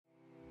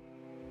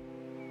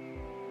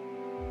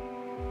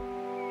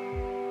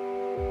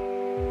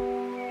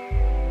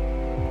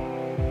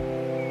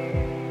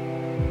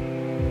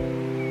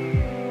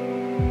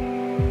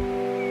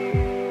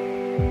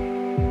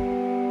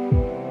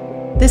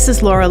This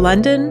is Laura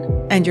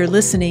London, and you're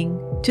listening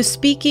to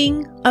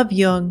Speaking of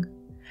Jung.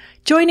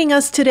 Joining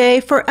us today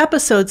for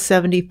episode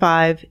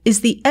 75 is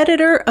the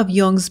editor of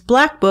Jung's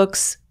Black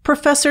Books,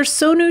 Professor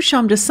Sonu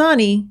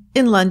Shamdasani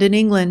in London,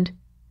 England.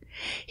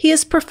 He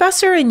is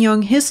professor in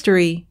Jung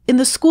history in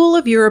the School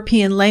of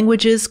European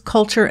Languages,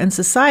 Culture and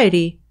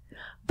Society,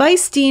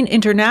 Vice Dean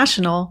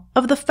International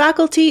of the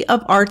Faculty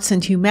of Arts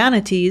and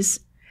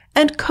Humanities,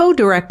 and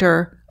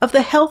co-director of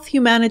the Health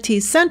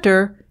Humanities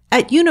Centre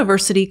at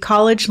University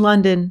College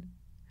London.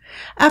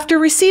 After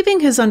receiving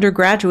his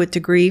undergraduate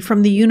degree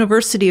from the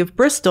University of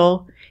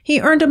Bristol,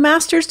 he earned a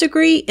master's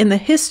degree in the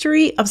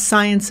history of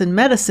science and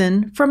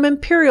medicine from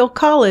Imperial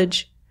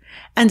College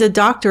and a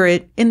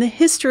doctorate in the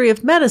history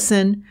of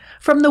medicine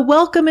from the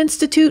Wellcome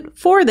Institute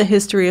for the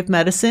History of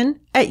Medicine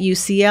at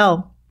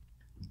UCL.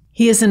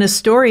 He is an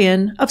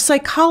historian of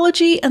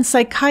psychology and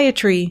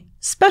psychiatry,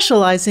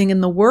 specializing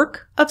in the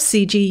work of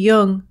C.G.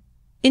 Jung.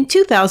 In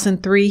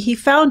 2003, he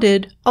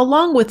founded,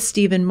 along with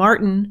Stephen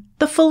Martin,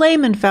 the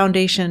Philemon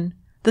Foundation,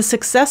 the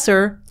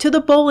successor to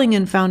the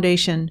Bollingen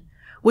Foundation,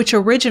 which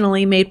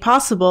originally made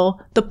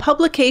possible the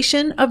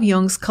publication of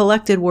Jung's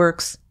collected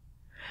works.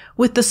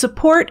 With the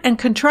support and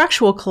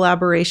contractual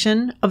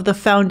collaboration of the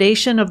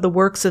Foundation of the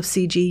Works of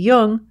C.G.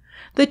 Jung,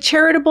 the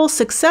charitable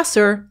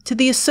successor to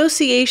the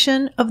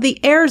Association of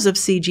the Heirs of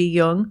C.G.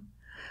 Jung,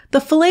 the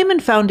Philemon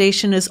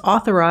Foundation is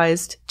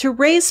authorized to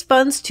raise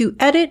funds to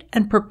edit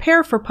and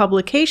prepare for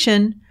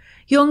publication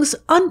Jung's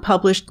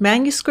unpublished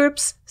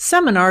manuscripts,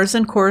 seminars,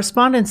 and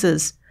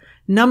correspondences,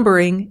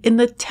 numbering in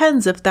the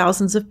tens of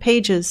thousands of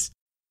pages.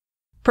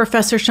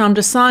 Professor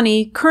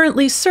Shamdasani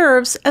currently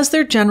serves as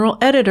their general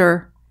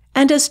editor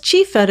and as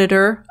chief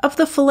editor of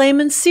the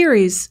Philemon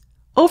Series,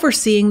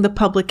 overseeing the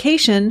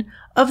publication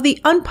of the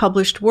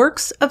unpublished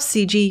works of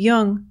C.G.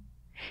 Jung.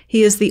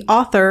 He is the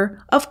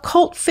author of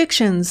Cult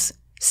Fictions,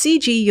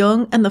 C.G.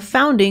 Jung and the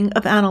Founding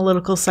of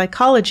Analytical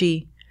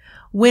Psychology,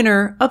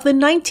 winner of the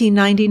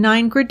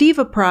 1999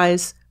 Gradiva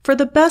Prize for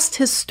the best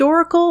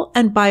historical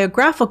and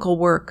biographical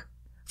work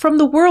from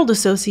the World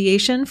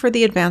Association for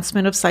the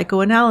Advancement of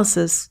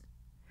Psychoanalysis.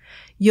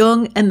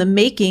 Jung and the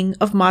Making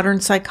of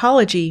Modern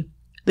Psychology,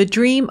 The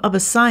Dream of a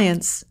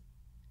Science.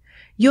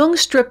 Jung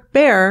Stripped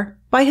Bare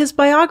by His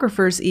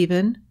Biographers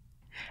even,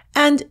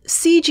 and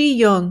C.G.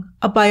 Jung,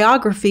 A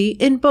Biography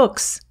in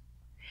Books.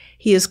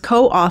 He is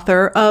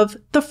co-author of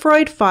The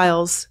Freud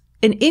Files,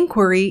 An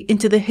Inquiry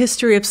into the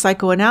History of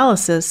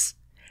Psychoanalysis,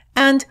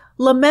 and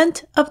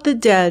Lament of the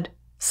Dead,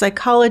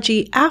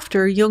 Psychology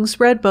After Jung's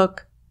Red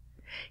Book.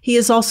 He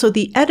is also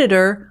the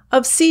editor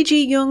of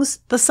C.G. Jung's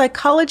The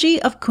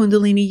Psychology of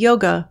Kundalini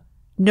Yoga,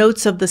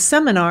 Notes of the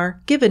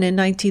Seminar given in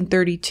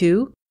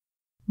 1932,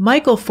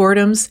 Michael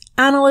Fordham's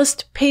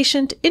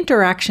Analyst-Patient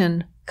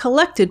Interaction,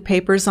 Collected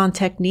Papers on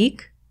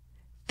Technique,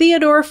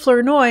 Theodore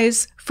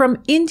Flournoy's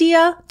From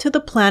India to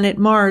the Planet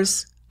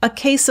Mars, A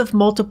Case of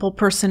Multiple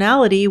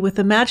Personality with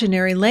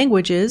Imaginary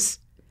Languages,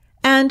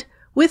 and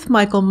with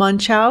Michael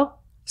Munchow,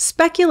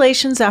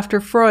 Speculations After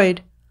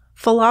Freud,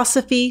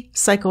 Philosophy,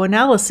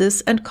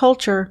 Psychoanalysis, and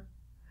Culture.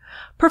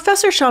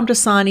 Professor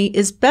Shamdasani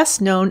is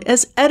best known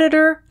as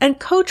editor and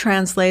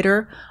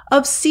co-translator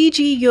of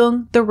C.G.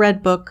 Jung, The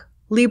Red Book,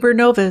 Liber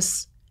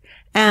Novus,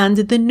 and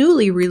the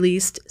newly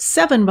released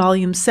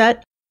 7-volume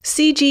set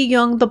C.G.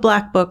 Jung, The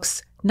Black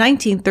Books,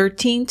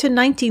 1913 to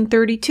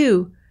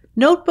 1932,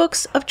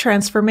 Notebooks of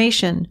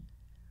Transformation,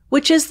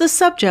 which is the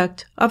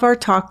subject of our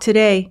talk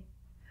today.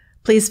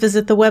 Please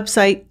visit the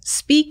website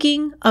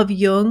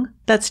speakingofjung,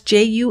 that's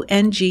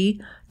JUNG.com,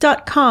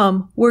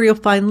 where you'll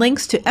find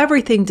links to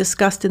everything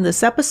discussed in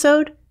this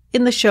episode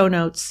in the show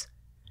notes.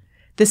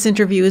 This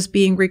interview is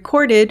being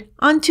recorded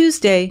on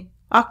Tuesday,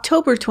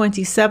 October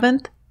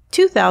 27th,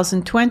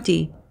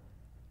 2020,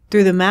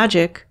 through the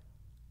magic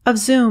of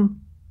Zoom.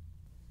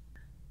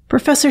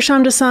 Professor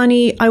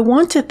Shamdasani, I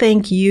want to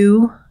thank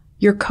you,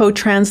 your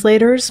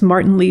co-translators,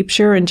 Martin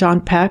Liebscher and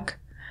John Peck,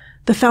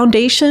 the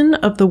Foundation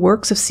of the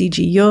Works of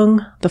C.G.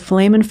 Jung, the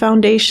Philemon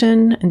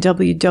Foundation, and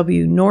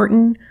W.W.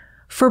 Norton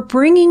for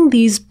bringing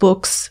these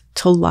books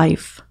to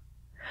life.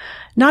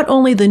 Not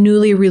only the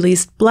newly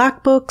released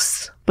Black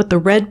Books, but the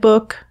Red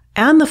Book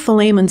and the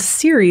Philemon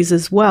Series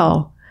as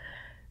well,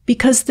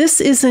 because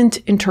this isn't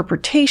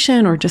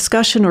interpretation or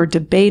discussion or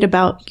debate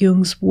about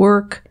Jung's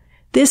work.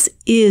 This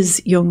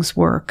is Jung's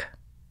work,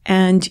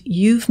 and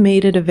you've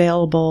made it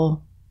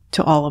available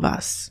to all of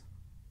us.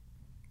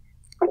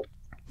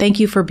 Thank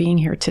you for being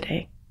here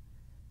today.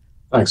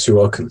 Thanks, you're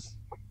welcome.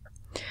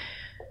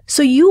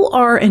 So you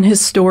are an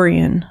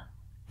historian,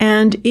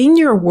 and in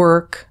your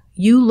work,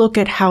 you look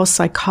at how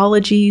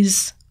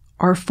psychologies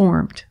are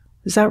formed.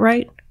 Is that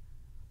right?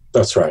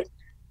 That's right.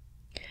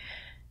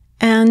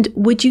 And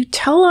would you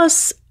tell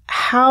us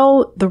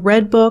how the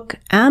Red Book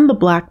and the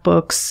Black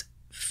Books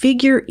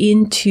figure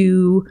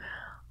into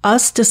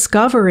us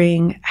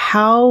discovering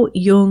how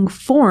Jung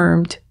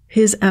formed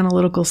his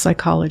analytical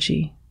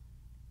psychology?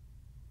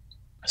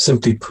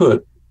 Simply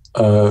put,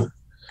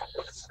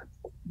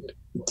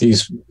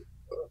 these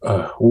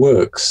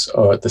works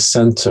are at the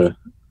center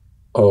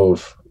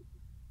of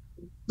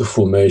the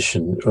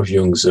formation of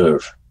Jung's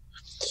oeuvre.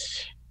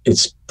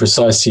 It's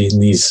precisely in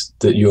these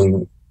that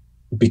Jung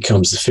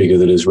becomes the figure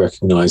that is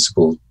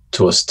recognizable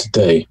to us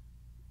today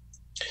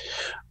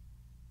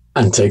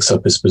and takes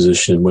up his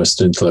position in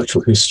Western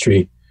intellectual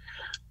history,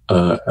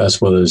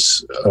 as well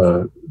as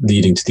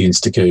leading to the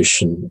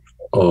instigation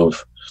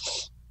of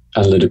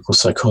analytical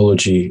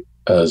psychology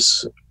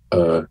as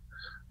a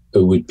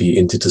would-be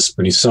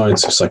interdisciplinary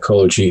science of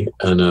psychology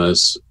and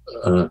as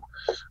a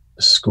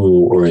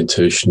school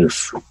orientation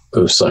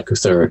of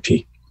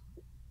psychotherapy.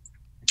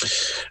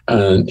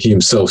 And he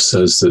himself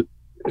says that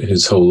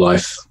his whole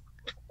life,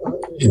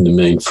 in the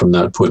main from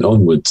that point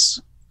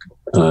onwards,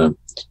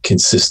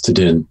 consisted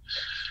in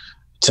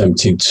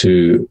attempting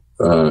to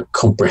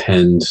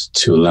comprehend,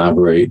 to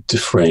elaborate, to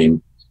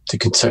frame, to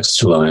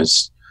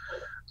contextualize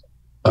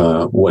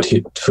what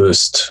had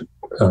first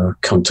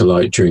come to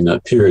light during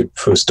that period,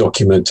 first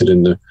documented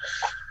in the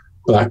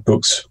Black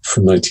Books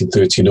from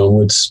 1913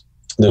 onwards,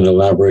 then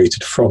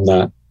elaborated from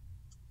that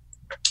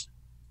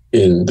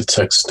in the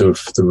text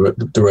of the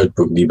Red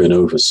Book, Liber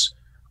Novus,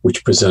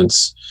 which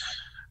presents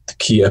the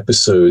key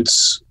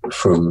episodes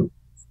from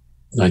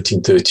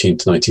 1913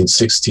 to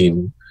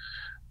 1916,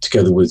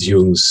 together with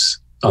Jung's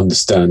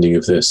understanding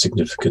of their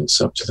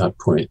significance up to that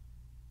point.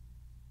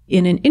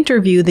 In an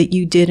interview that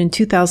you did in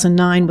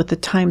 2009 with the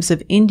Times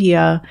of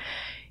India,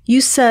 you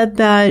said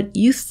that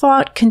you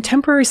thought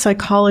contemporary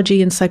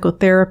psychology and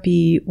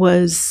psychotherapy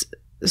was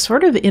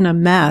sort of in a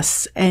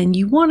mess, and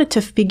you wanted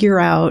to figure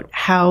out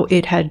how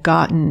it had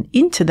gotten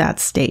into that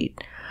state,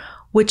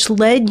 which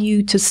led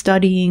you to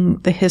studying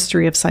the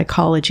history of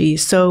psychology.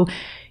 So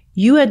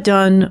you had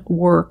done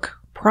work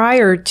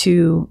prior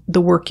to the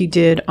work you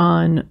did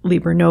on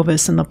Liber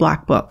Novus and the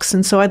Black Books.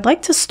 And so I'd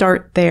like to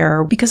start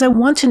there because I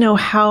want to know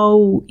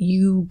how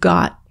you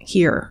got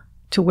here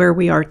to where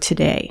we are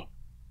today.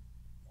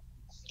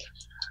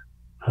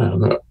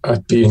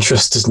 I'd be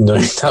interested in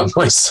knowing that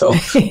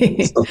myself.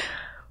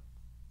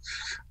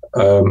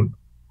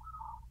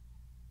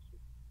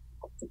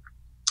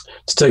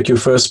 To take your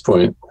first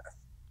point,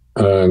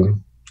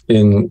 in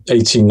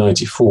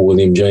 1894,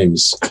 William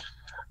James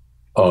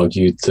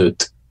argued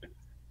that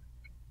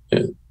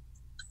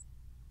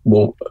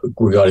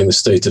regarding the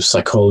state of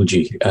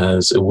psychology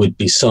as a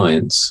would-be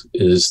science,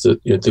 is that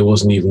there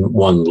wasn't even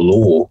one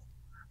law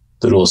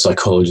that all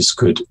psychologists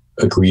could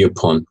agree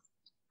upon,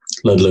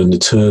 let alone the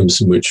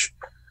terms in which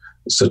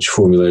such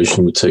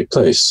formulation would take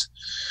place.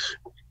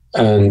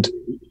 And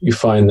you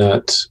find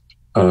that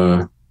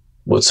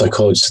what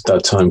psychologists at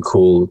that time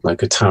called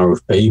like a Tower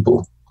of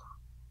Babel,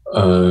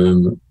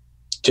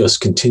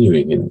 just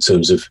continuing in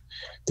terms of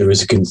there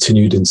is a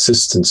continued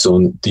insistence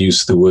on the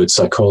use of the word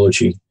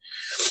psychology,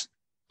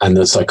 and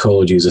that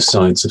psychology is a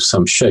science of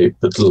some shape,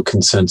 but little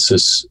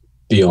consensus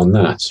beyond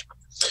that.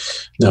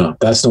 Now,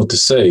 that's not to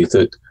say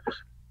that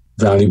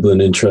valuable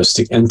and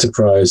interesting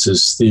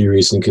enterprises,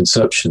 theories, and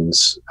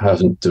conceptions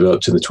haven't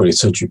developed in the 20th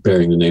century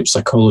bearing the name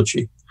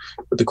psychology.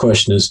 But the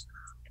question is,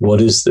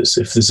 what is this?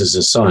 If this is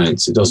a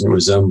science, it doesn't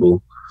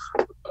resemble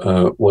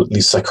what at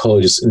least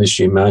psychologists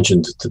initially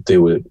imagined that they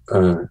were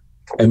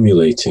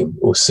emulating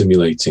or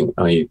simulating,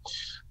 i.e.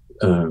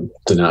 The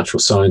natural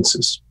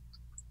sciences.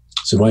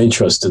 So my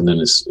interest in then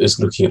is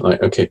looking at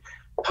like, okay,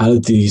 how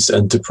did these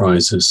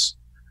enterprises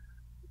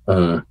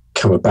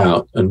come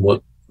about, and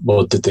what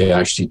did they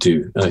actually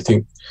do? And I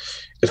think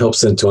it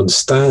helps then to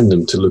understand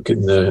them, to look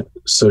in their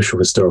social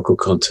historical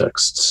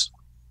contexts.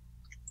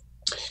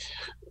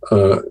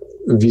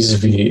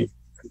 Vis-a-vis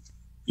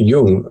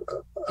Jung,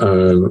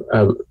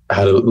 I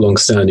had a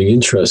long-standing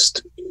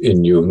interest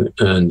in Jung,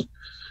 and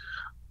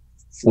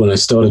when I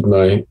started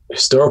my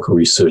historical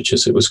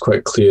researches, it was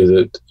quite clear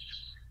that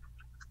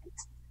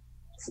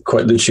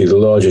quite literally the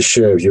largest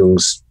share of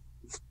Jung's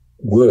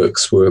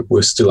works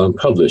were still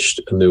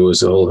unpublished, and there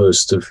was a whole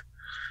host of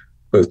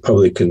both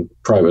public and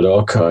private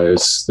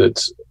archives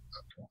that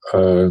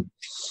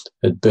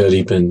had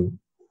barely been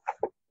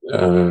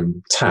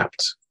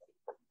tapped.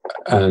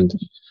 And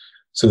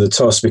so the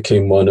task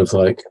became one of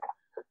like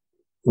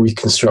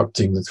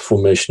reconstructing the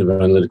formation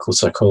of analytical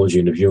psychology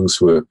and of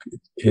Jung's work,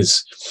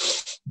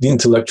 the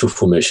intellectual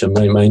formation.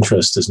 My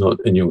interest is not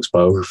in Jung's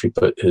biography,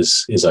 but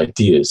his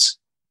ideas,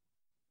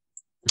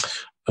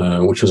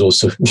 which was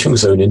also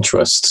Jung's own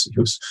interest. He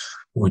was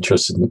more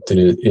interested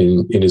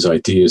in his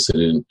ideas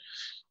than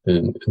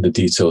in the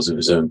details of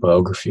his own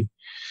biography.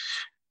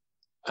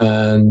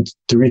 And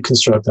to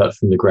reconstruct that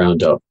from the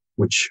ground up,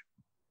 which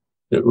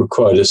it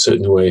required a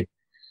certain way,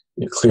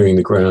 clearing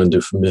the ground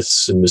of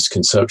myths and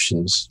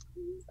misconceptions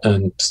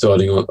and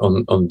starting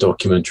on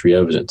documentary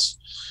evidence.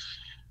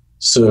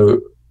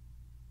 So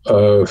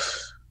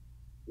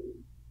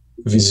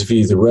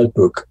vis-a-vis the Red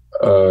Book,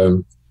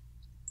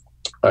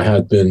 I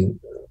had been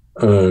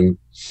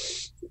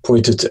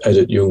appointed to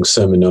edit Jung's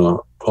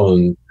seminar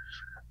on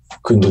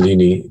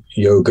Kundalini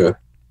Yoga.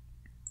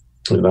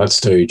 At that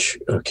stage,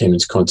 I came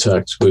into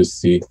contact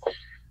with the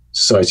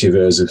Society of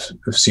Heirs of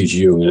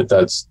C.G. Jung, and at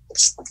that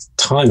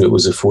time it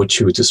was a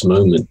fortuitous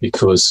moment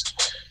because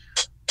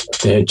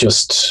they had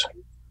just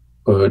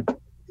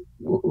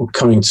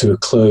coming to a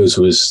close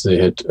was they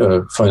had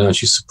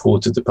financially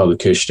supported the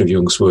publication of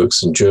Jung's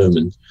works in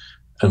German,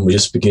 and were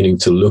just beginning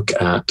to look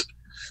at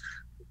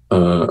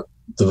the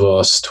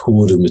vast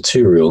hoard of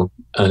material,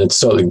 and it's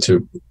starting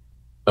to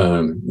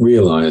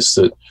realize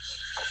that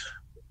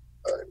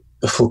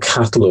a full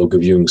catalogue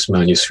of Jung's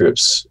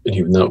manuscripts, and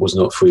even that was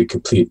not fully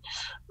complete,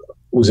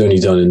 was only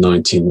done at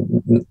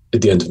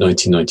the end of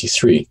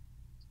 1993.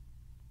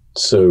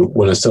 So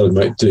when I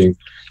started doing,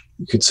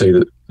 you could say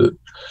that the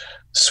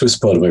Swiss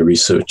part of my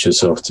research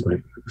is after my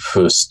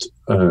first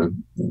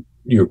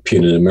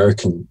European and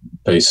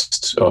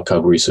American-based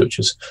archival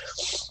researches,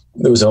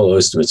 there was a whole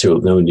host of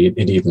material no one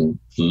had even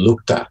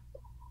looked at.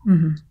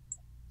 Mm-hmm.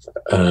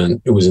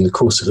 And it was in the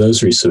course of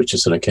those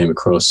researches that I came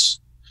across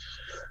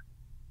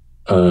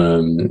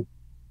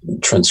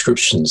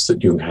transcriptions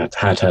that Jung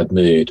had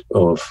made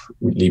of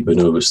Liber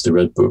Novus, the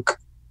Red Book,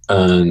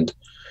 and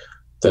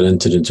that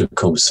entered into a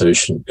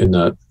conversation in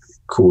that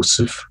course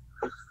of,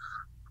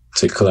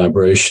 say,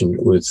 collaboration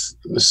with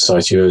the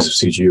Society of Heirs of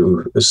C.G.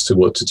 as to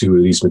what to do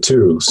with these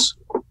materials.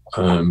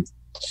 And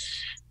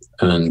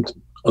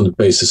on the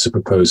basis of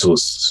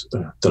proposals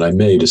that I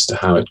made as to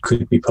how it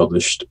could be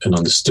published and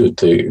understood,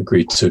 they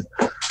agreed to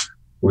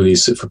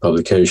release it for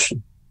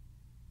publication.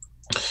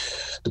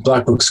 The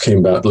Black Books came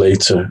about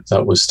later.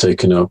 That was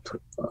taken up,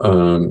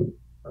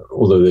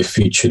 although they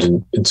featured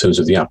in terms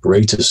of the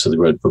apparatus of the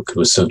Red Book and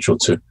was central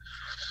to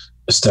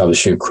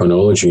establishing a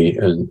chronology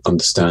and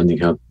understanding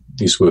how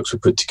these works were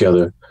put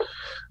together.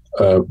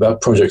 That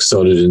project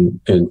started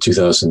in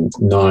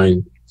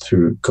 2009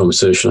 through a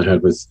conversation I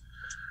had with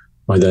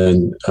my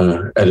then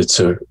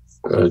editor,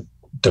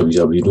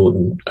 W.W.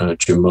 Norton,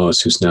 Jim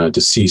Mars, who's now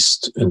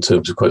deceased, in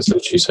terms of quite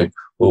literally saying,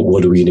 well,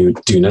 what do we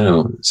do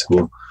now? I said,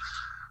 well,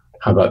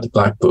 how about the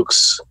Black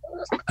Books?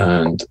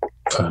 And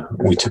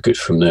we took it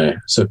from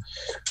there. So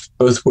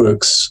both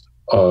works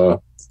are,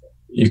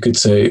 you could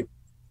say,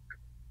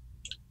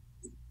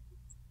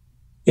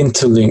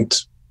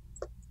 interlinked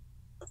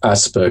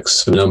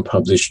aspects of an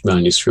unpublished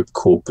manuscript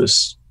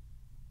corpus.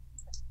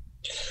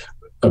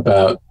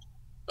 About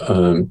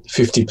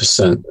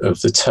 50% of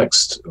the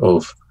text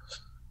of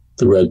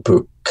the Red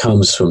Book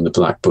comes from the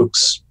Black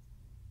Books.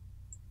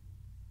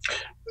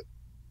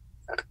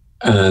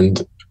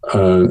 And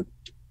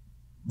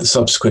the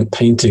subsequent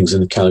paintings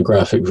in the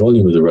calligraphic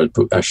volume of the Red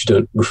Book actually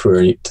don't refer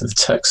any to the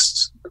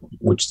text,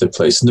 which they're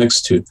placed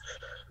next to,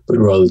 but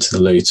rather to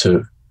the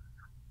later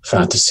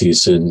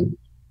fantasies in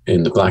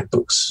the Black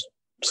Books.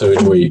 So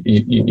in a way,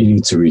 you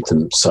need to read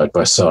them side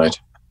by side.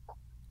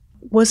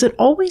 Was it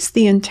always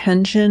the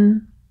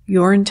intention,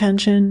 your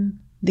intention,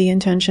 the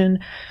intention,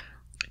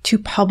 to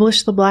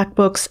publish the Black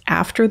Books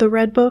after the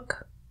Red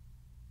Book?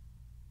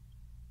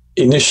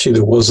 Initially,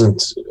 there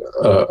wasn't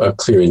a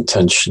clear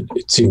intention.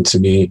 It seemed to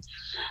me,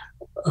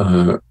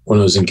 when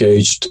I was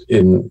engaged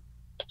in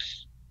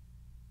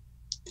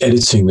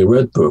editing the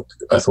Red Book,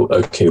 I thought,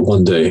 okay,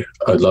 one day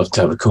I'd love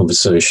to have a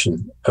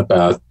conversation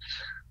about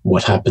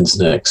what happens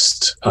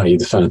next, i.e.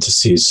 the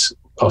fantasies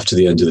after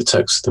the end of the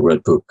text of the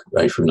Red Book,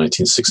 right, from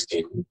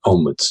 1916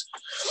 onwards.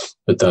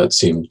 But that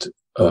seemed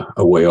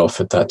a way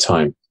off at that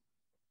time.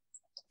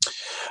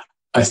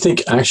 I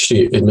think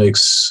actually it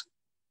makes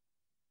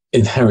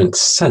inherent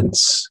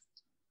sense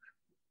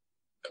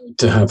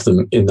to have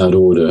them in that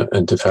order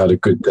and to have had a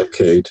good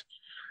decade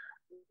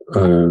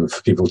for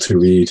people to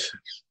read,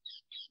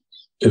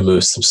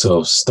 immerse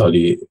themselves,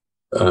 study,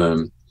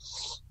 and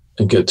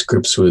get to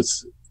grips with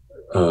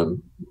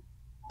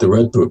the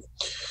Red Book,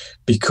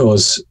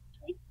 because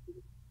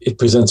it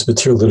presents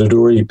material that had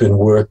already been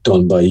worked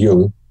on by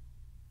Jung,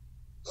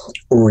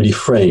 already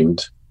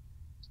framed,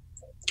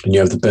 and you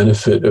have the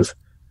benefit of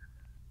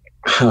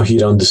how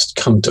he'd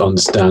come to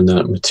understand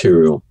that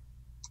material.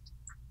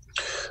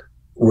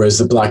 Whereas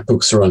the Black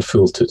Books are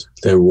unfiltered,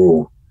 they're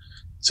raw.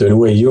 So in a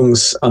way,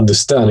 Jung's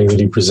understanding that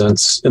he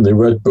presents in the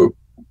Red Book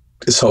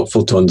is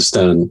helpful to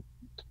understand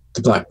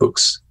the Black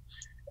Books.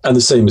 And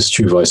the same is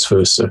true vice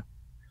versa.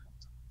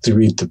 To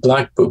read the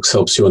Black Books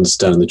helps you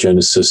understand the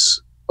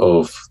genesis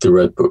of the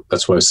Red Book.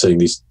 That's why I was saying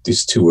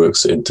these two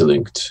works are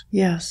interlinked.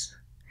 Yes.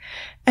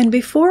 And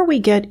before we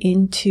get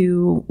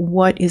into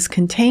what is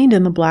contained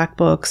in the Black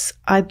Books,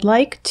 I'd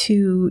like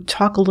to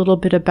talk a little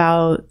bit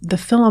about the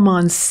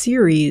Philemon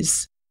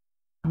Series.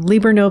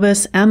 Liber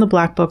Novus and the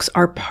Black Books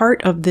are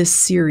part of this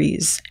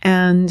series.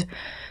 And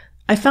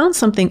I found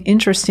something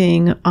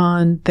interesting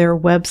on their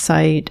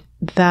website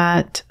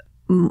that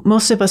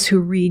most of us who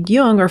read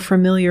Jung are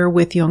familiar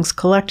with Jung's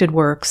collected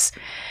works.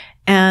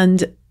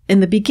 And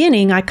in the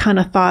beginning, I kind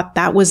of thought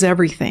that was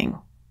everything.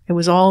 It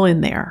was all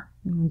in there,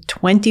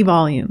 20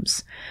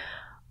 volumes.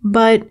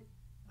 But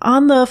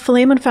on the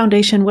Philemon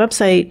Foundation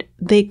website,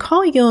 they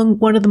call Jung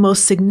one of the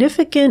most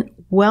significant,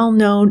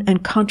 well-known,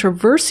 and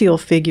controversial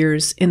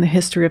figures in the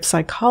history of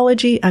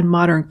psychology and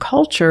modern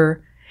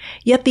culture,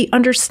 yet the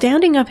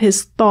understanding of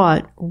his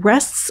thought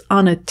rests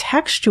on a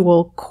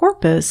textual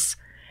corpus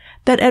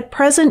that at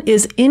present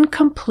is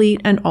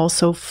incomplete and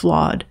also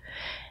flawed.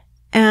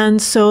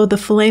 And so the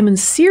Philemon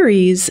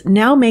Series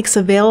now makes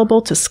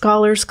available to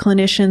scholars,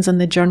 clinicians, and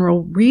the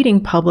general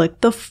reading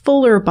public the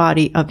fuller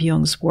body of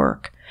Jung's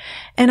work.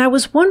 And I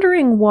was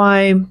wondering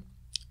why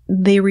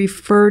they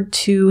referred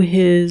to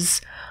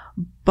his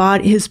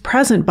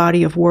present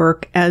body of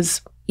work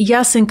as,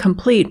 yes,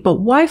 incomplete, but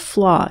why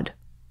flawed?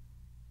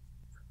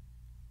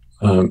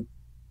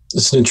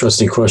 It's an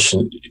interesting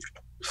question.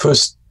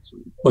 First,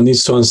 one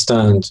needs to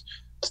understand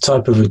the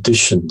type of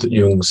edition that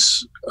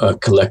Jung's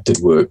collected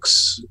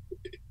works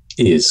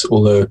is.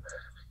 Although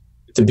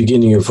at the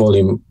beginning of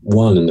volume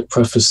 1, in the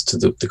preface to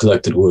the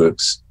collected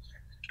works,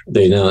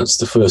 they announced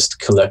the first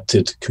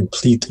collected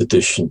complete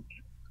edition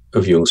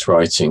of Jung's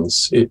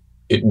writings. It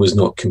was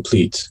not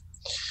complete.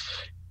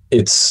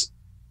 It's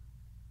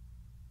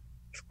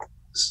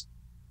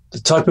the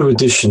type of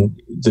edition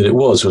that it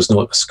was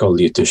not a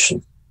scholarly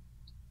edition.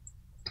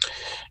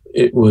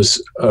 It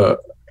was a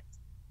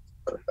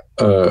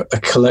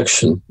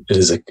collection. It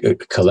is a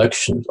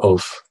collection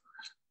of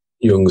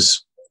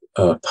Jung's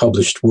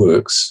published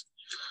works,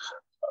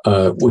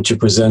 which are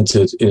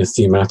presented in a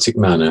thematic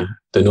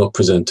manner. They're not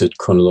presented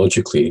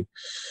chronologically.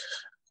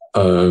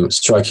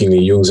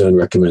 Strikingly, Jung's own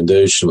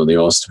recommendation when they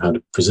asked him how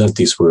to present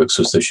these works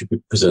was they should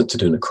be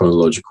presented in a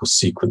chronological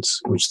sequence,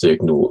 which they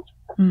ignored.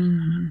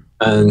 Mm.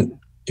 And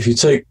if you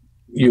take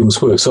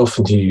Jung's works,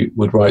 often he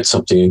would write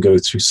something and go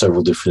through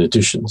several different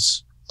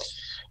editions.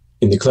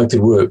 In the collected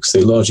works,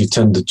 they largely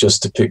tended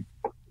just to pick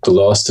the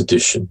last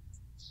edition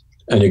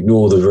and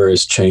ignore the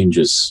various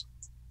changes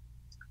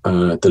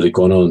that had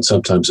gone on,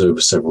 sometimes over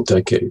several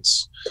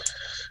decades.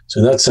 So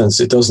in that sense,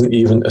 it doesn't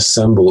even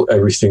assemble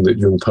everything that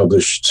Jung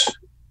published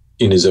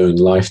in his own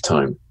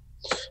lifetime.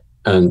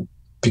 And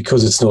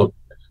because it's not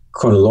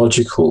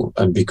chronological,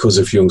 and because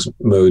of Jung's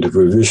mode of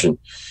revision,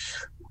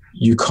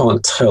 you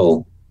can't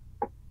tell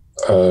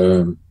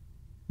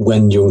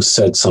when Jung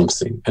said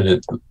something. And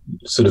it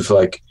sort of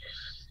like,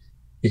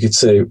 you could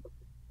say,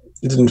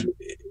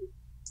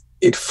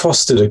 it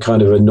fostered a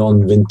kind of a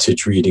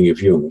non-vintage reading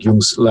of Jung.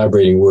 Jung's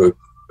elaborating work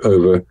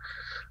over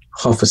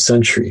half a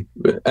century,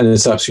 and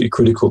it's absolutely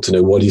critical to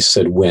know what he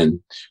said when,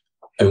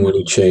 and when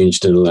he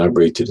changed and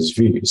elaborated his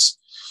views.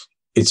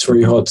 It's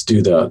very hard to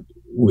do that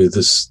with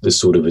this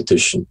sort of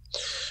edition.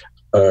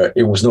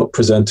 It was not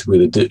presented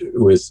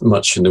with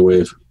much in the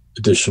way of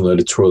additional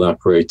editorial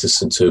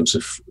apparatus in terms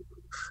of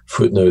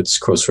footnotes,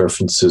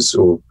 cross-references,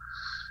 or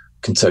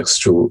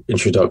contextual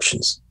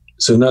introductions.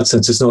 So in that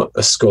sense, it's not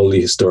a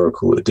scholarly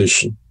historical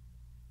edition.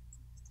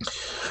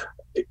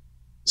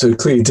 So it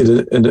clearly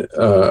did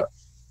a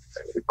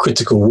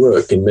critical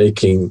work in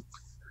making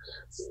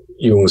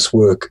Jung's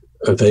work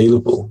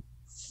available.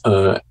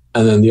 And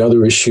then the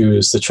other issue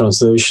is the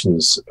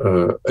translations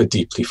are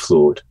deeply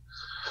flawed.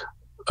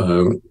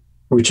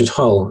 Richard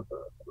Hull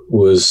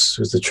was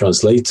the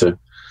translator,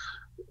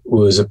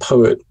 was a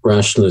poet,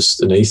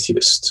 rationalist, and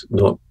atheist,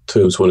 not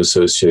terms one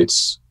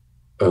associates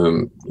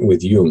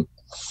with Jung,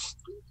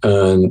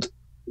 and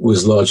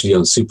was largely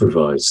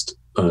unsupervised.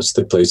 It's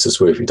the places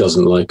where if he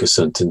doesn't like a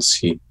sentence,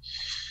 he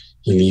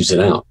leaves it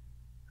out.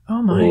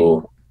 Oh my.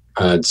 Or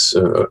adds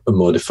a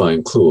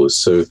modifying clause.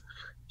 So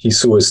he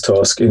saw his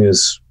task in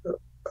his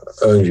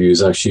own view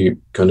as actually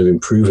kind of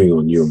improving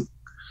on Jung.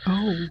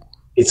 Oh.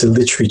 It's a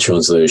literary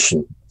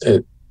translation.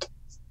 It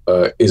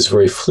is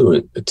very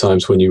fluent. At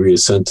times when you read a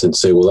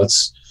sentence, say, well,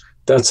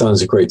 that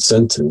sounds a great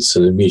sentence,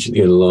 and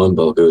immediately an alarm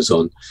bell goes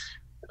on.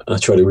 I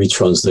try to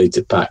retranslate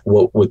it back.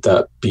 What would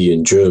that be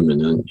in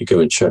German? And you go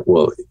and check,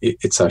 well,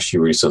 it's actually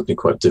really something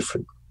quite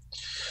different.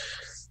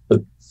 But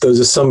those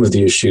are some of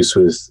the issues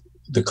with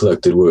the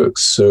collected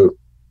works. So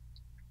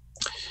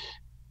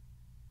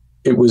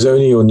it was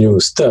only on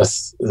Jung's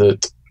death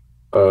that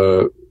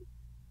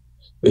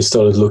they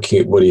started looking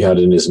at what he had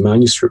in his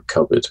manuscript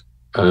cupboard,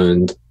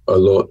 and a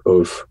lot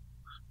of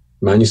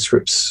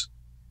manuscripts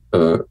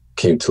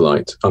came to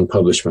light,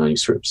 unpublished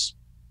manuscripts.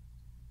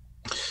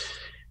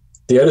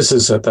 The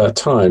editors at that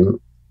time,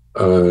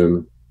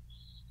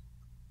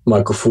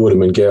 Michael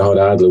Fordham and Gerhard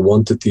Adler,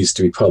 wanted these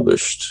to be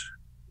published,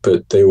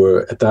 but they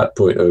were at that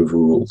point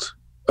overruled,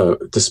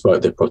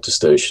 despite their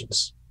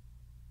protestations.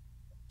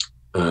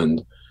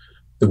 And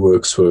the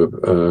works were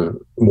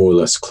more or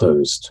less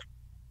closed.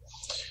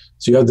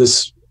 So you had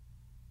this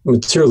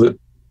material that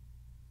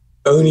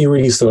only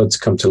really started to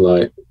come to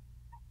light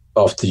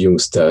after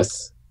Jung's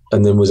death,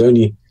 and then was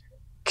only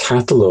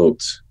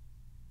catalogued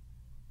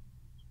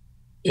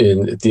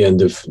at the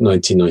end of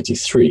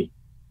 1993.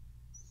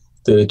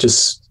 That had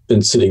just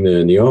been sitting there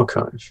in the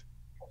archive.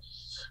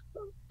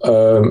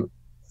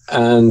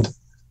 And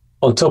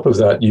on top of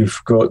that, you've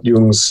got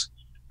Jung's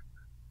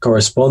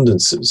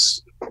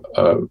correspondences.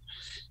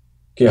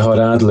 Gerhard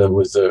Adler,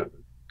 with the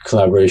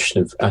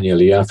collaboration of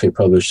Aniele Jaffe,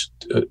 published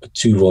a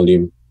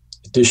 2-volume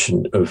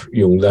edition of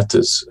Jung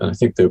letters. And I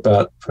think they're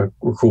about, if I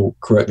recall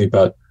correctly,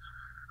 about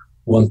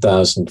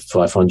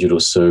 1,500 or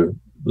so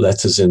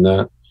letters in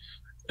that.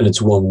 And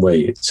it's one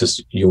way, it's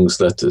just Jung's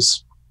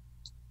letters.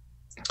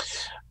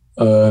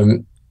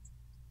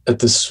 At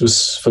the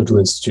Swiss Federal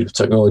Institute of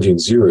Technology in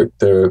Zurich,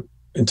 there,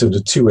 in terms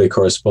of two-way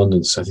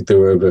correspondence, I think there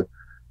were over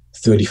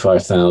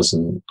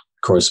 35,000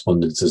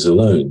 correspondences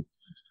alone.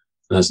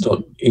 And that's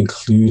not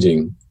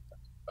including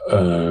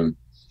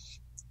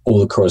all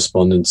the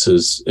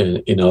correspondences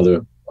in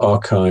other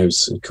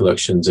archives and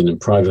collections and in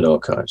private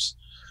archives.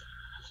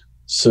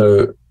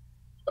 So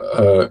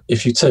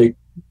if you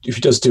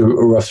just do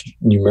a rough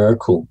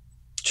numerical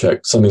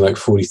check, something like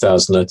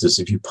 40,000 letters,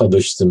 if you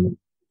publish them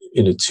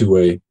in a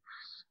two-way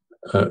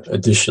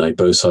edition, like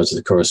both sides of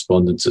the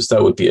correspondences,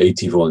 that would be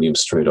 80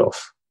 volumes straight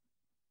off.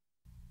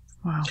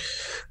 Wow.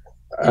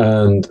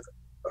 And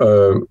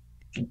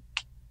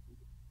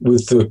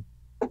with the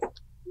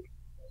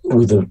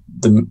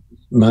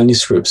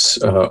manuscripts,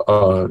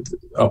 our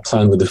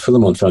plan with the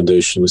Philemon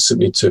Foundation was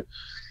simply to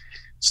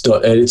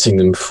start editing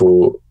them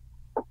for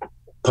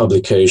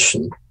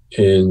publication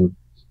in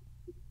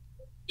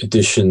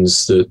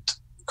editions that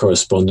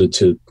corresponded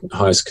to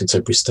highest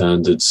contemporary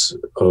standards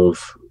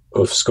of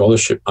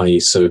scholarship, i.e.,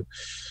 so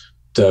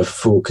to have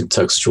full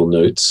contextual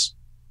notes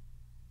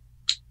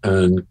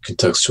and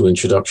contextual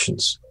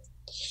introductions.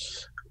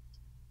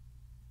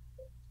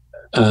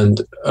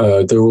 And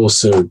there were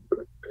also,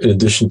 in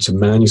addition to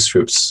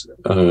manuscripts,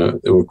 there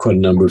were quite a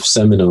number of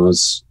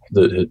seminars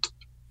that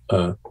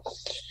had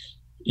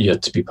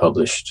yet to be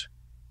published,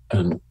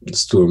 and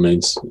still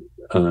remains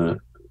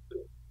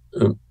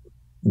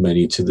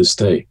many to this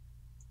day.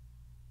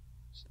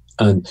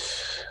 And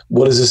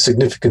what is the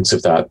significance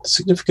of that? The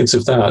significance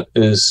of that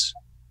is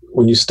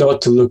when you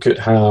start to look at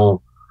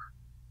how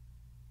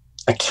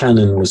a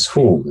canon was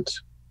formed,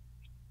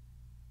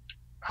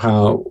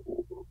 how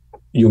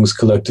Jung's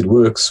collected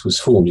works was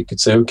formed, you could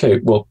say, okay,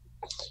 well,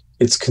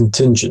 it's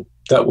contingent.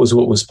 That was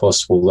what was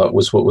possible. That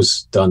was what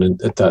was done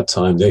at that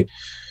time. They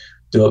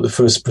developed the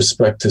first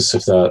prospectus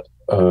of that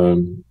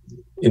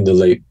in the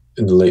late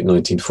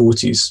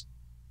 1940s.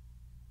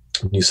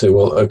 And you say,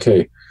 well,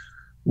 okay,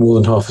 more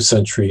than half a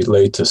century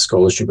later,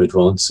 scholarship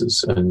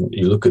advances, and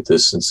you look at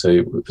this and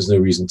say, there's no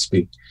reason to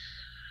be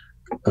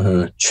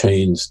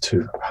chained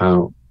to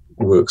how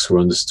works were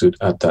understood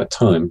at that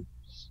time,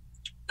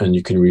 and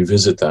you can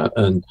revisit that.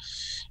 And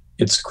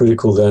it's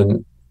critical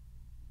then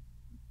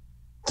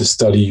to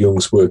study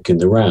Jung's work in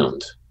the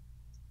round,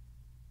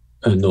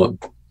 and not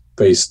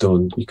based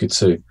on, you could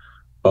say,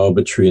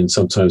 arbitrary and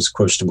sometimes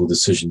questionable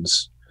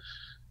decisions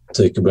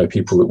taken by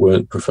people that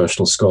weren't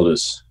professional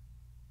scholars.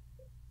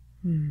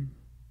 Hmm.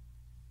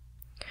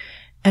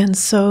 And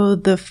so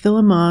the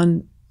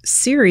Philemon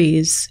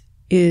series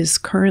is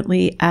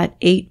currently at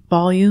 8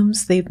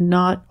 volumes. They've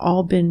not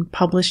all been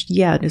published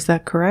yet. Is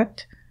that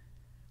correct?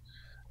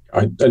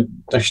 I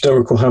actually don't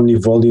recall how many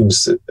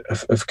volumes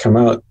have come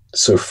out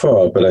so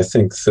far, but I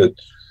think that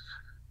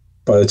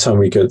by the time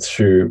we get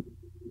through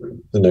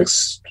the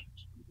next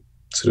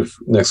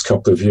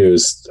couple of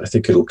years, I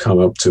think it'll come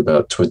up to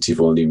about 20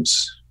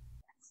 volumes.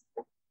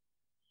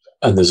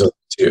 And there's a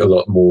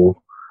lot more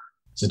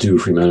to do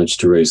if we manage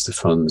to raise the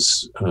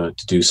funds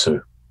to do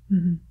so.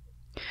 Mm-hmm.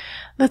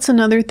 That's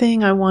another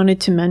thing I wanted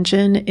to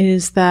mention,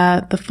 is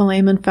that the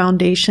Philemon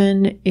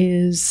Foundation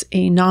is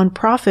a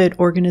nonprofit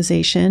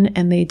organization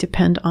and they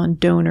depend on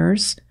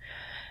donors.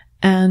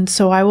 And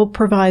so I will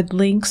provide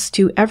links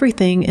to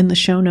everything in the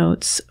show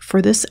notes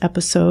for this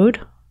episode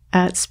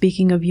at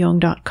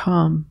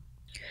speakingofjung.com.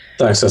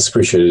 Thanks, that's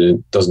appreciated.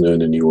 It doesn't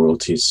earn any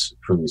royalties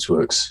from these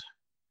works.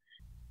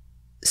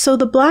 So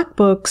the Black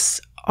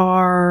Books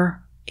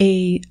are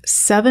a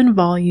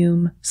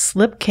 7-volume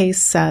slipcase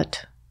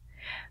set.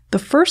 The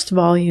first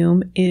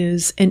volume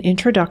is an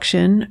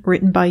introduction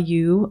written by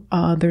you.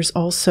 There's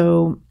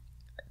also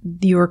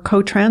your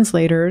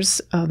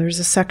co-translators. There's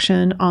a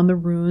section on the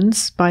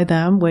runes by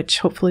them, which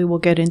hopefully we'll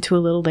get into a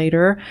little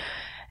later.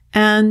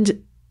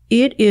 And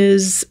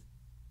it's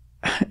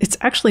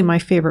actually my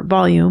favorite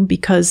volume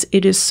because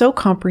it is so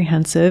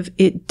comprehensive.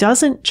 It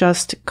doesn't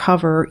just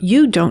cover,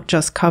 you don't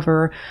just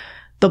cover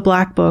the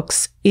Black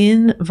Books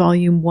in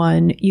volume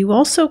 1. You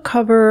also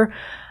cover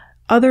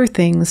other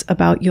things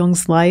about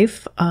Jung's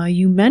life.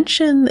 You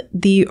mention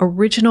the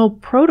original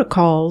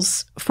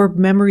protocols for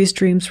Memories,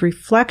 Dreams,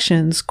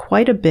 Reflections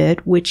quite a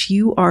bit, which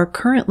you are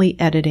currently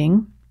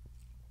editing.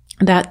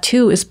 That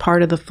too is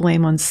part of the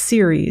Philemon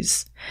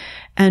series.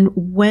 And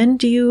when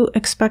do you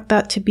expect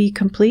that to be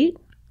complete?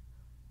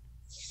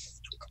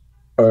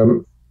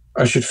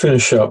 I should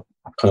finish up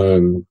by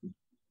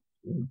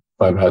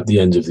about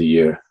the end of the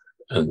year,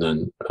 and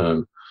then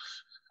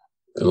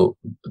it'll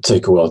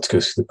take a while to go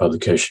through the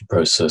publication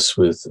process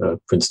with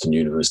Princeton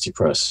University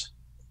Press.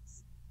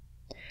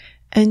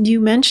 And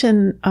you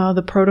mention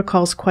the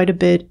protocols quite a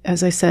bit,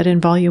 as I said, in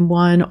volume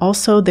 1.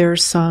 Also,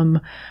 there's some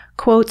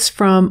quotes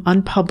from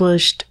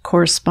unpublished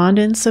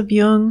correspondence of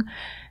Jung,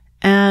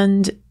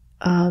 and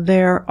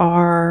there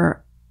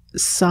are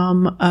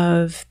some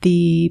of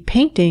the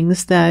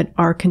paintings that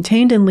are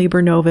contained in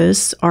Liber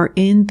Novus are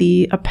in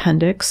the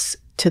appendix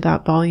to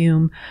that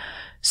volume.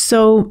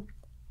 So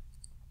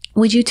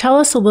would you tell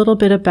us a little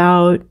bit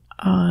about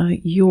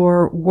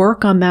your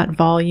work on that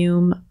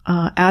volume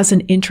as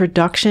an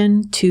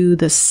introduction to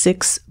the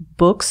 6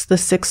 books, the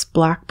 6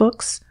 Black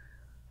Books?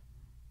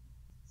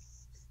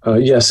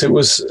 Yes, it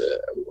was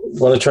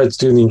what I tried to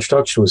do in the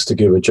introduction was to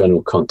give a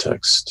general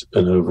context,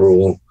 an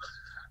overall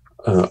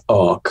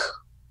arc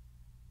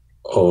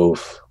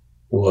of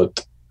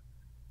what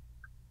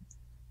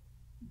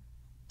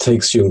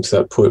takes Jung to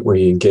that point where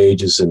he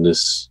engages in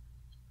this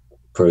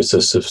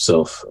process of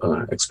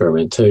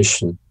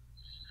self-experimentation,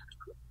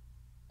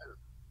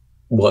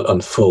 what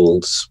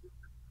unfolds,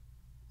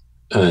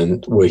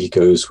 and where he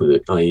goes with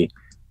it, i.e.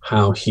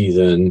 how he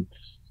then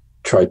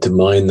tried to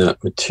mine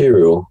that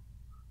material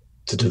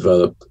to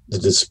develop the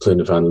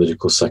discipline of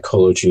analytical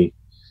psychology,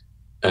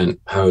 and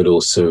how it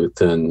also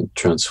then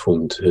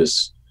transformed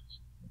his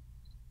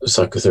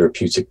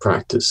psychotherapeutic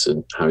practice,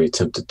 and how he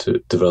attempted to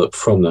develop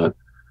from that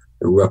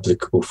a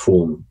replicable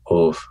form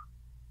of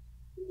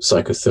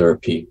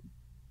psychotherapy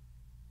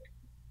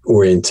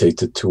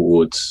orientated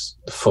towards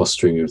the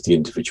fostering of the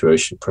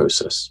individuation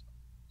process.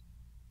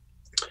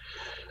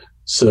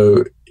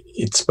 So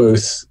it's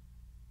both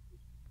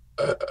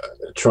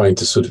trying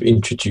to sort of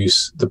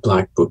introduce the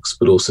black books,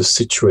 but also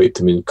situate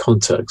them in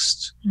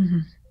context,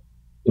 in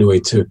a way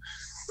to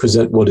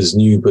present what is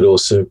new, but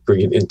also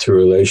bring it into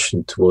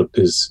relation to what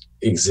is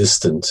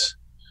existent,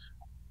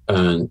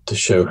 and to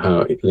show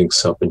how it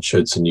links up and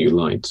sheds a new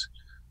light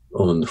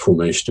on the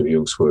formation of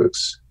Jung's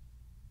works.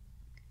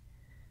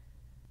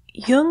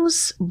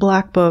 Jung's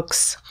black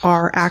books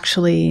are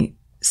actually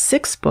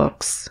 6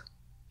 books,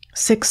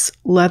 6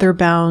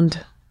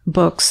 leather-bound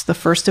books, the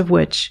first of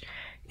which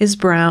is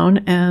brown,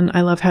 and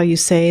I love how you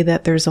say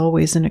that there's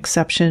always an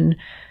exception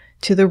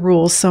to the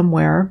rule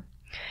somewhere.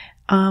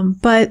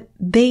 But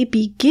they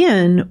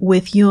begin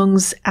with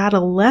Jung's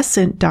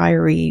adolescent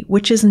diary,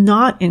 which is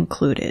not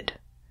included.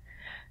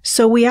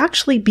 So we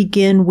actually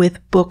begin with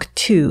book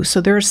 2.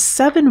 So there are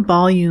 7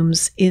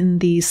 volumes in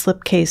the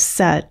slipcase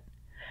set.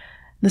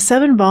 The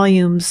 7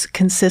 volumes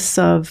consists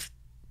of,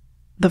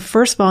 the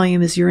first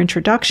volume is your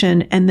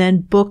introduction, and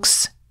then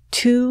books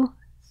 2,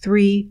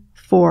 3,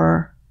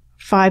 4,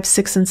 5,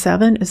 6, and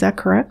 7. Is that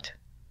correct?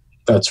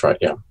 That's right,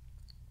 yeah.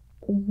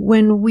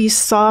 When we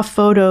saw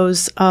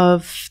photos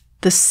of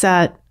the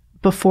set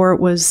before it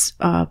was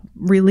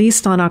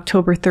released on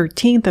October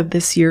 13th of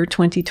this year,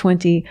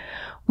 2020,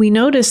 we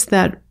noticed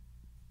that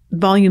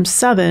volume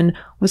 7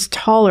 was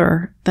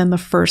taller than the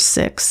first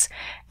 6.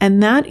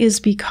 And that is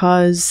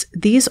because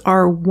these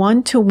are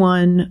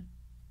one-to-one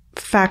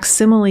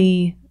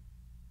facsimile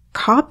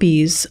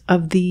copies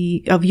of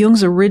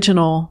Jung's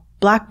original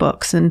black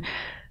books. And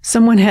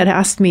someone had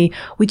asked me,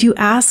 would you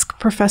ask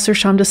Professor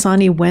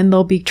Shamdasani when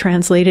they'll be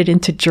translated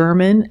into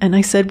German? And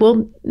I said,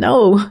 well,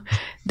 no,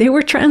 they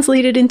were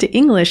translated into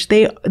English.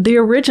 The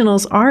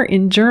originals are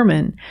in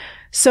German.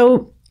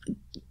 So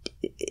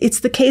it's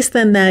the case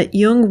then that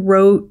Jung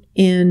wrote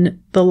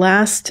in the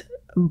last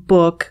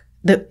book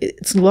that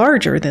it's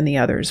larger than the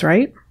others,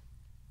 right?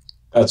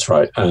 That's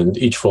right. And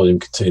each volume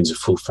contains a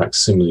full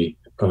facsimile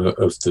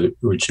of the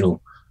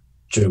original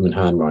German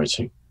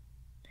handwriting.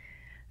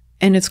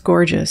 And it's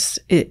gorgeous.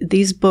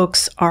 These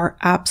books are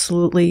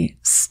absolutely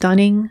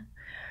stunning,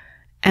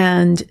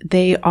 and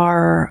they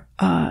are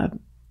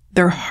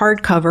they're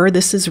hardcover.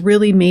 This has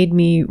really made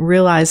me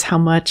realize how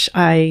much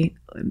I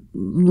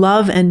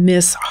love and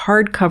miss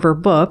hardcover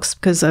books,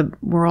 because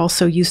we're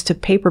also used to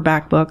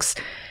paperback books.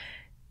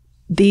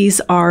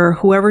 These are,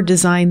 whoever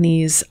designed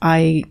these,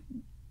 I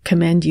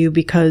commend you,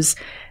 because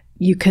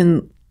you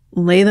can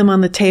lay them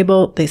on the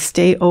table. They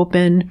stay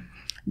open.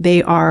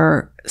 They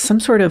are some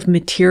sort of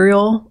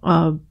material,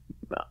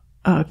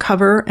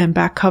 cover and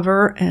back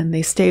cover, and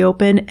they stay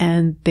open,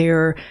 and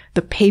the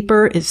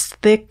paper is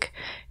thick,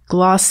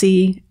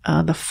 glossy.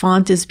 The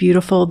font is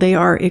beautiful. They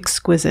are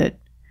exquisite.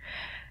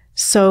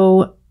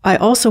 So I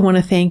also want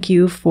to thank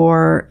you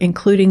for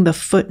including the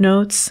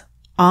footnotes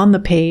on the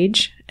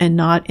page and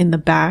not in the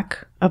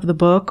back of the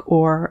book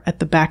or at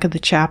the back of the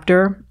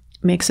chapter.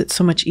 It makes it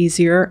so much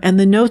easier. And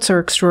the notes are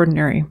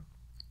extraordinary.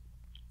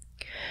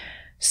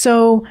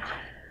 So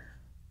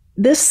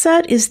this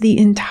set is the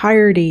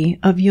entirety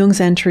of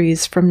Jung's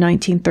entries from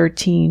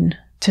 1913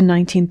 to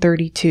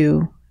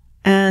 1932.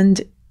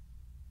 And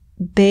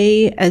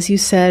they, as you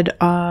said,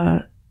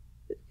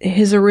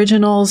 his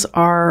originals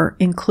are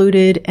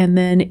included. And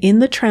then in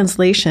the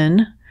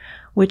translation,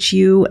 which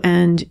you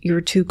and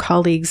your 2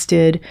 colleagues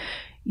did,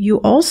 you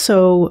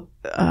also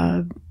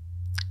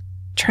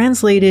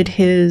translated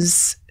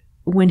his,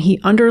 when he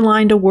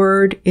underlined a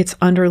word, it's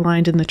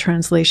underlined in the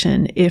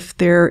translation. If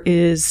there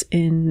is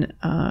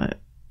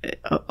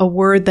a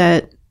word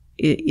that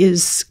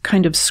is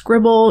kind of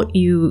scribble,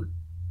 you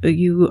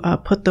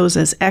put those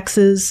as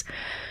X's.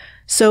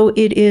 So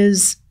it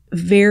is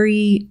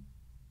very,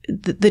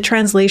 the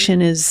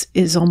translation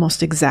is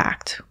almost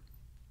exact.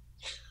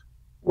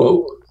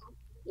 Well,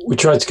 we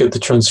tried to get the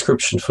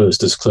transcription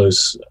first as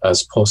close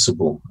as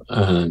possible.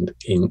 And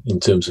in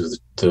terms of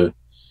the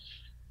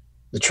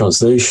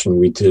translation,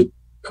 we did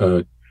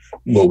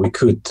what we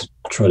could to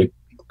try to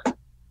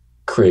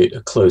create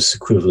a close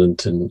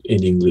equivalent in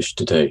English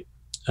today.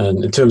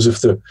 And in terms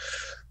of the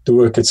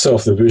work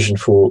itself, the vision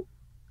for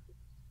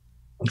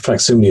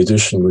facsimile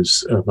edition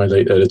was my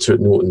late editor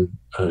at Norton,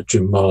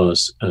 Jim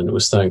Mars, and it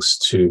was thanks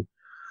to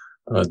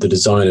the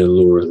designer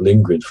Laura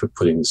Lindgren for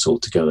putting this all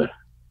together.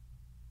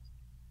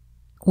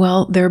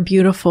 Well, they're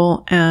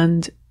beautiful,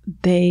 and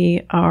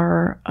they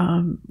are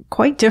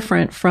quite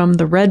different from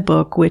the Red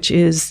Book, which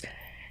is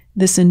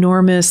this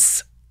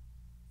enormous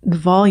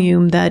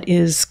volume that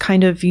is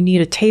kind of, you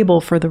need a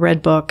table for the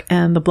Red Book,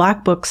 and the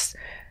Black Books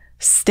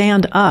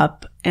stand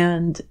up,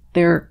 and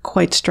they're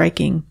quite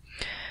striking.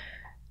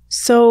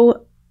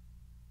 So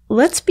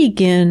let's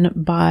begin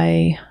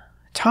by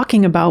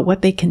talking about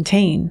what they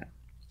contain.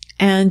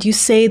 And you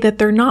say that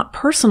they're not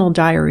personal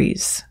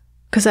diaries.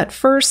 Because at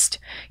first,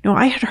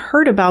 I had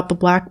heard about the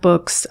Black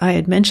Books. I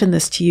had mentioned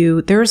this to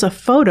you. There's a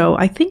photo,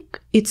 I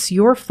think it's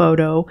your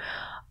photo,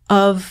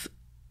 of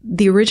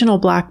the original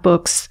Black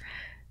Books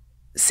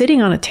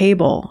sitting on a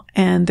table.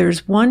 And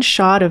there's one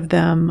shot of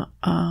them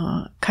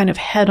kind of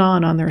head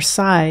on their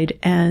side.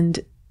 And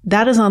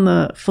that is on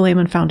the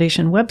Philemon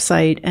Foundation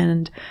website.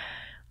 And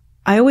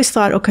I always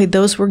thought, okay,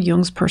 those were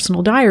Jung's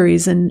personal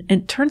diaries. And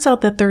it turns out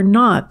that they're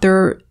not.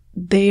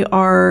 They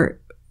are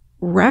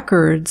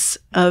records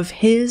of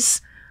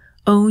his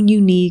own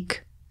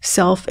unique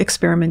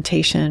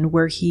self-experimentation,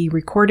 where he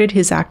recorded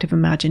his active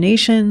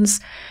imaginations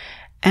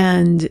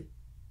and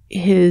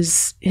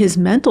his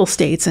mental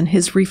states and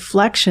his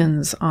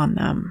reflections on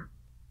them.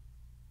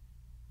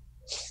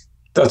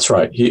 That's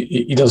right.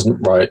 He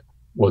doesn't write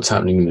what's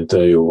happening in the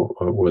day, or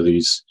whether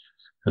he's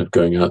kind of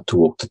going out to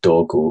walk the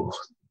dog, or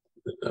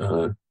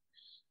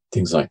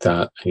things like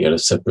that. He had a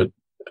separate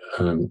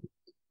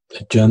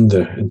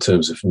agenda in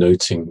terms of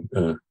noting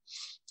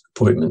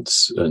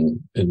appointments and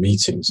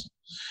meetings.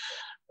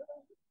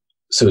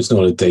 So it's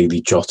not a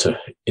daily jotter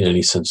in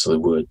any sense of the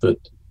word, but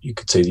you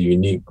could say the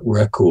unique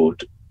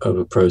record of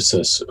a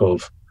process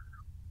of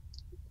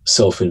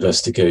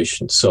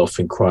self-investigation,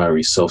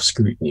 self-inquiry,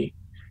 self-scrutiny,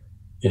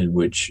 in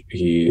which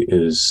he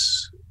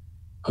is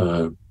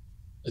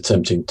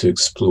attempting to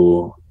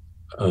explore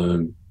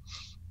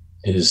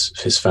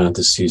his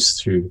fantasies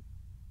through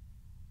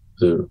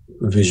the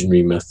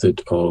visionary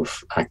method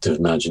of active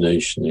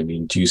imagination, and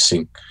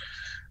inducing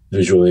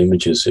visual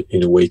images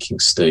in a waking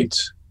state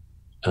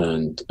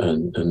and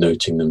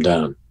noting them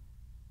down.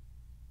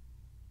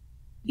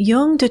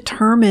 Jung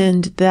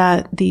determined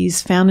that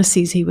these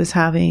fantasies he was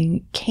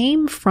having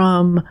came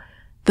from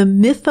the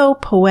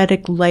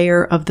mythopoetic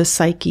layer of the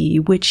psyche,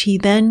 which he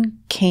then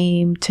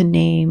came to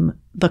name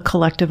the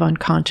collective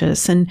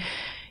unconscious. And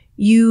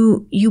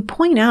you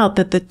point out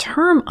that the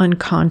term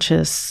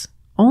unconscious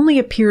only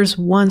appears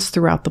once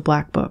throughout the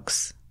Black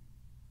Books.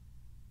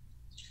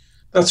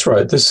 That's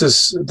right.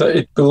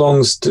 It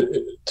belongs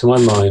to my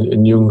mind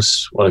in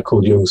Jung's, what I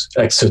call Jung's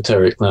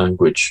exoteric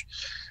language,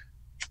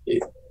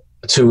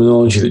 a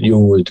terminology that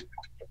Jung would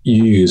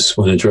use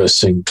when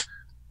addressing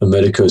a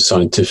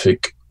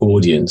medico-scientific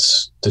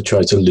audience to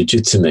try to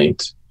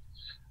legitimate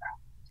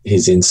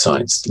his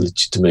insights,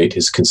 legitimate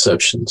his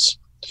conceptions.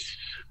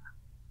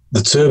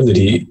 The term that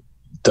he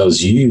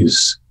does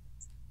use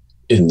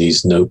in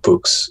these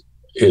notebooks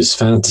is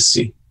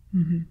fantasy.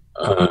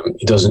 Mm-hmm.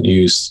 He doesn't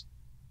use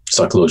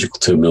psychological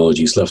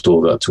terminology. He's left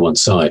all that to one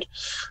side.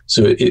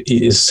 So it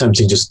is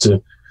attempting just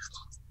to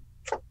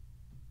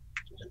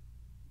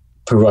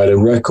provide a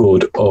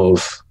record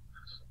of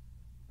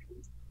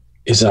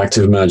his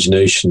active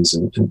imaginations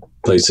and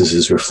places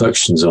his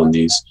reflections on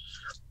these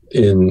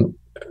in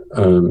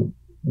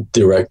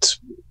direct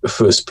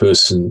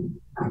first-person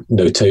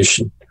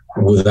notation,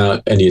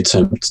 without any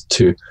attempt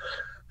to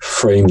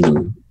frame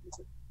them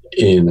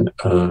in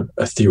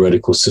a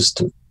theoretical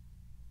system.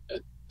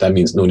 That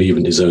means not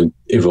even his own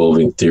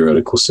evolving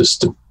theoretical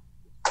system.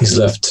 He's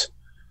left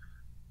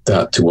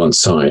that to one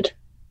side.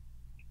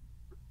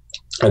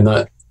 And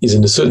that is,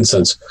 in a certain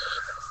sense,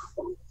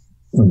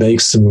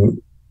 makes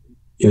them,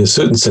 in a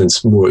certain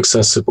sense, more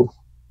accessible,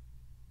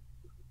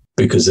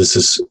 because this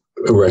is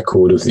a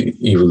record of the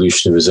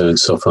evolution of his own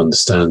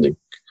self-understanding,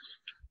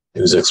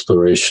 his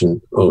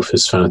exploration of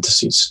his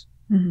fantasies.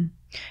 Mm-hmm.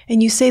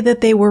 And you say that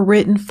they were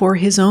written for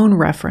his own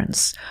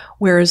reference,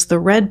 whereas the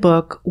Red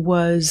Book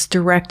was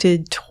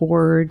directed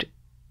toward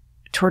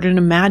an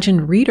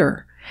imagined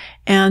reader.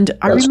 And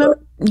I remember,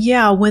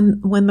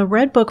 when the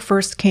Red Book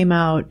first came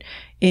out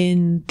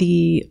in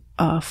the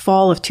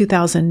fall of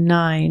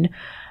 2009,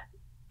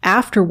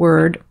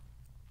 afterward,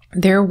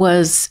 there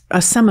was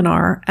a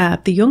seminar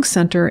at the Jung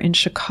Center in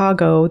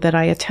Chicago that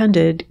I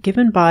attended,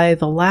 given by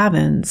the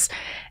Lavins,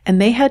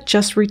 and they had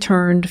just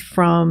returned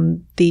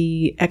from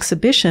the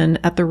exhibition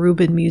at the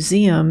Rubin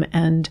Museum,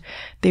 and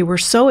they were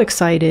so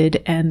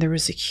excited, and there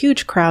was a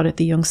huge crowd at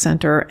the Jung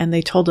Center, and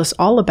they told us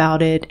all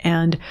about it,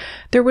 and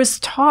there was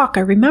talk,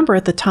 I remember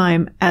at the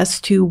time,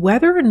 as to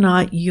whether or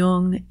not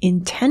Jung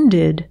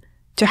intended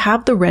to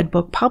have the Red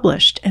Book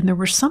published, and there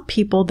were some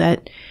people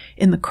that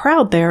in the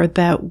crowd there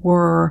that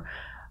were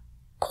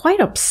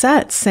quite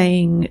upset,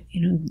 saying,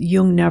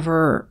 Jung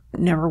never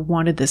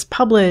wanted this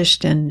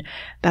published, and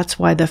that's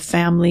why the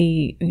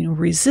family,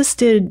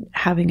 resisted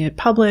having it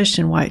published,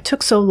 and why it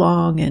took so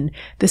long, and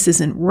this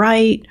isn't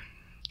right.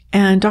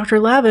 And Dr.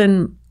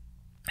 Lavin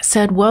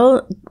said,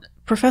 well,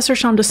 Professor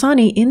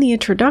Shamdasani, in the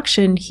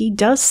introduction, he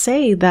does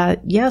say that,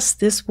 yes,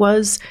 this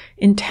was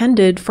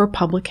intended for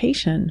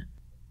publication.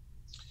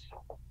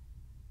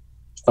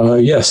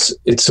 Yes,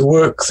 it's a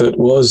work that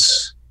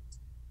was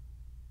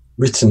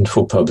written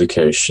for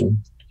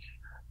publication,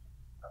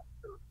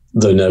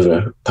 though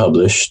never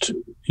published.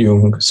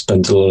 Jung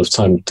spent a lot of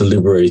time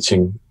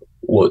deliberating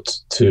what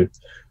to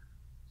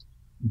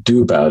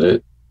do about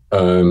it.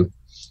 So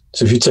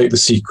if you take the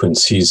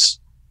sequence, he's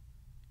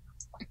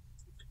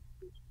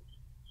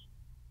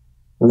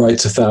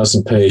writes a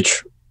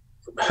 1,000-page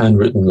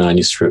handwritten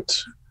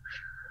manuscript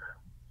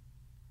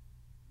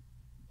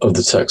of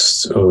the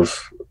text of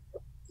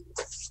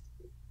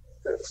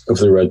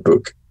the Red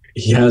Book.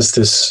 He has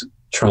this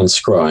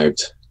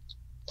transcribed.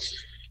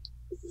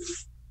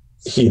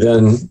 He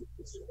then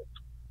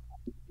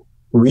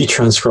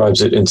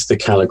retranscribes it into the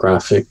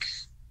calligraphic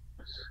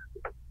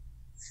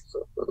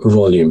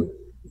volume,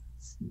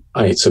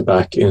 so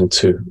back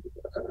into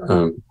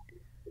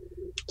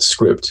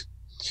script.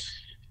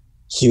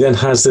 He then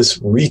has this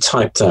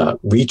retyped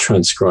out,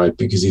 retranscribed,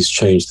 because he's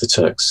changed the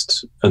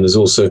text. And there's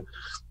also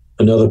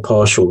another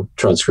partial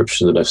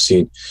transcription that I've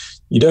seen.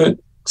 You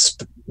don't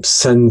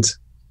send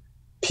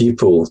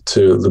people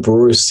to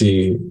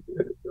laboriously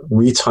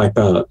retype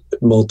out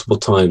multiple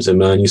times a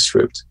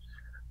manuscript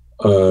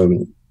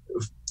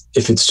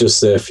if it's just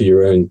there for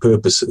your own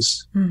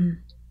purposes. Mm-hmm.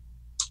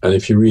 And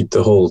if you read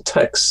the whole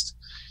text,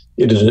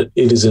 it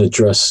is an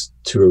address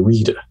to a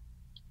reader.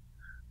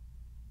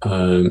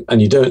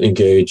 And you don't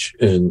engage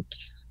in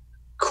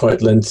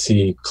quite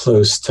lengthy,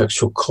 close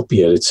textual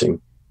copy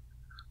editing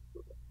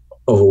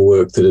of a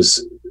work that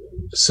is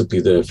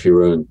simply there for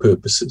your own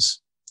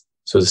purposes.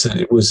 So as I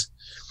said, it was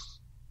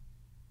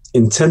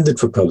intended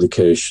for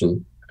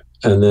publication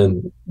and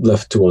then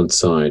left to one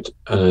side.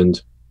 And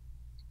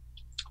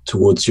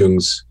towards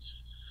Jung's,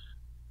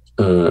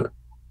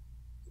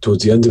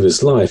 towards the end of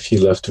his life, he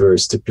left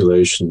various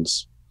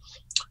stipulations,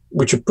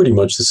 which are pretty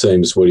much the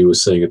same as what he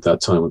was saying at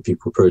that time when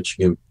people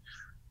approaching him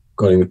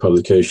regarding the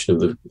publication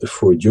of the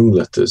Freud-Jung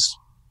letters,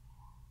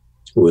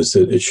 was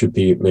that it should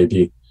be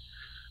maybe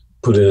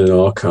put in an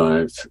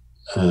archive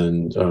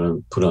and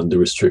put under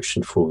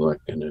restriction for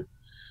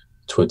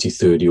 20,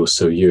 30 or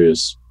so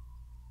years.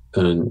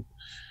 And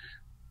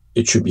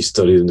it should be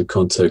studied in the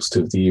context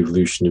of the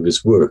evolution of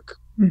his work.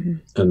 Mm-hmm.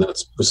 And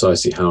that's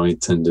precisely how I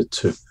intended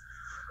to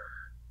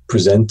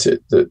present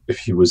it, that if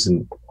he was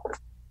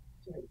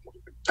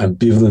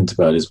ambivalent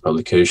about his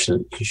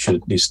publication, he should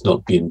at least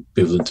not be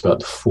ambivalent about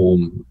the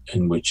form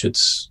in which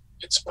it's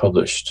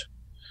published.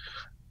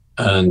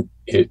 And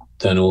it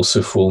then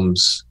also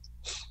forms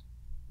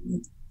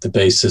the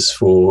basis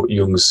for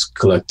Jung's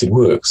collected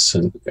works.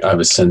 And I have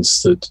a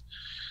sense that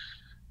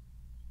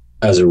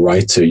as a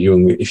writer,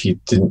 Jung, if he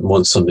didn't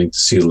want something to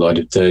see the light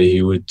of day,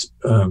 he would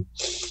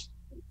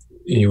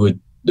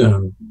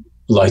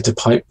light a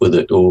pipe with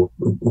it or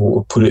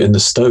put it in the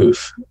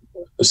stove.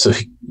 So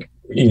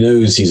he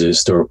knows he's a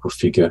historical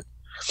figure.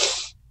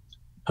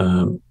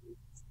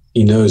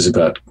 He knows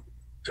about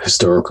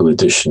historical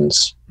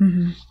editions.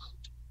 Mm-hmm.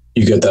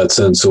 You get that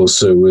sense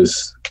also with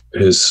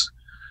his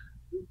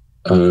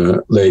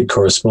late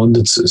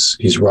correspondences.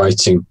 He's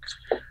writing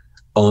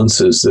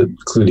answers that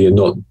clearly are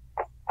not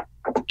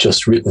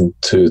just written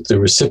to the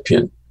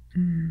recipient.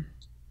 Mm.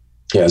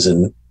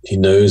 He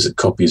knows that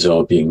copies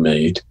are being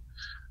made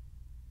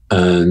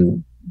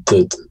and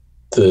that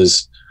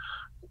there's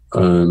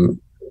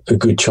a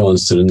good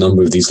chance that a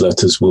number of these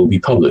letters will be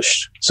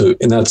published. So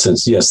in that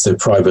sense, yes, they're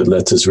private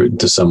letters written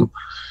to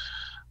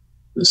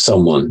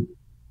someone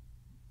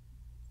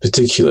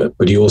particular,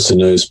 but he also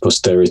knows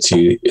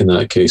posterity in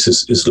that case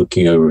is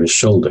looking over his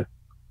shoulder.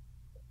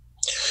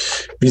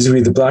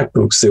 Vis-a-vis the Black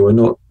Books, they were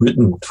not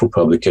written for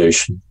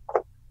publication,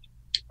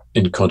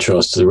 in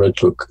contrast to the Red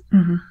Book.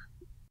 Mm-hmm.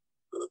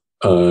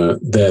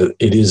 There,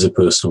 it is a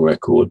personal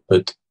record,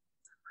 but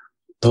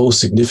the whole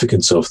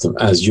significance of them,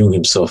 as Jung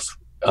himself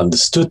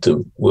understood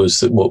them, was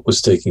that what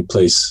was taking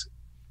place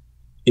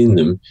in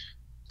them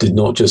did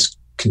not just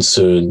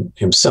concern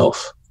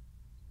himself.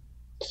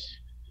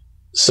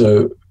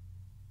 So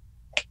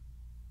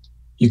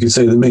you could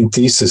say the main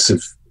thesis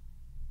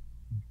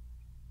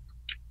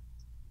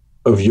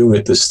of Jung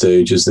at this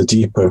stage is the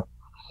deeper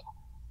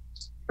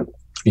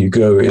you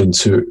go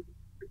into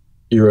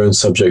your own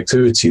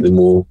subjectivity,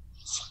 the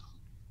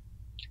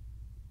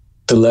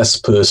less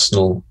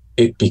personal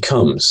it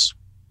becomes.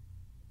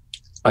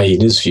 I.e.,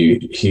 in his view,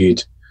 he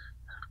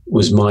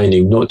was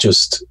mining not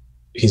just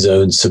his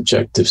own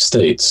subjective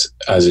states,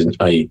 as in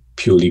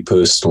purely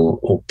personal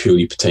or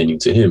purely pertaining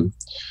to him,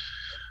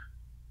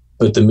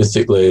 but the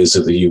mythic layers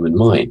of the human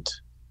mind.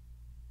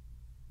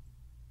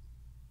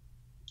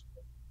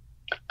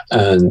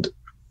 And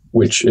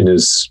which in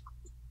his,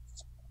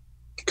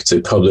 you could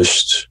say,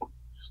 published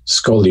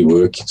scholarly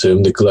work, he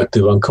termed the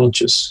collective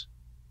unconscious.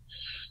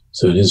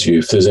 So in his view,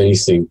 if there's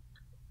anything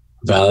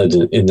valid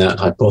in that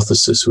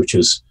hypothesis, which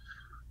is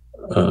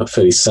a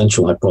fairly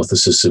central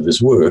hypothesis of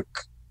his work,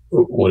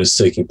 what is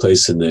taking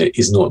place in there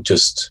is not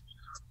just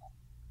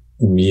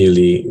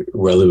merely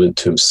relevant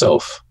to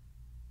himself.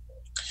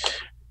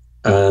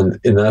 And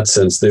in that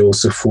sense, they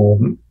also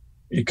form,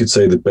 you could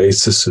say, the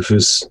basis of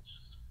his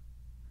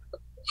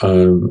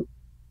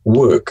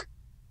work.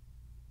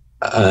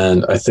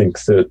 And I think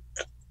that,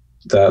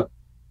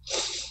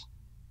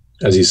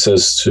 as he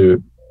says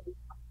to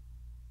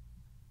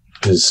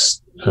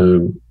his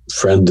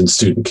friend and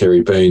student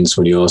Kerry Baines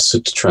when he asks her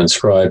to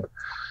transcribe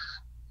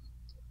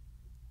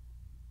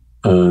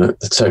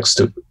the text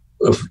of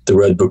the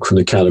Red Book from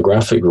the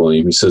calligraphic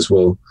volume, he says,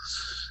 well,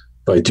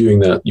 by doing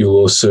that, you'll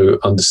also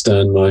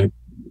understand my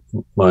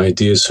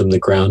ideas from the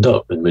ground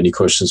up, and many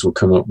questions will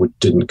come up which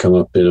didn't come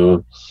up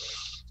in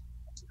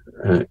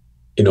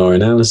our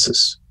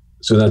analysis.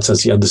 So in that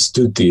sense, he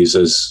understood these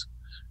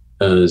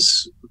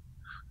as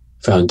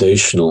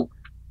foundational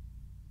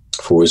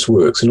for his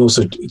works. And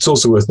also, it's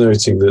also worth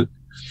noting that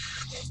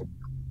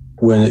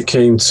when it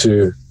came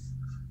to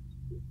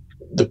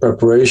the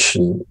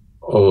preparation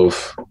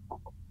of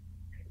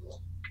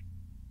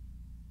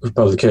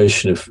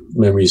publication of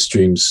Memories,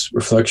 Dreams,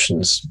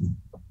 Reflections,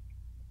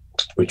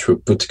 which were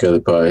put together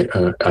by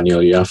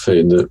Aniel Jaffe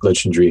and the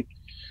legendary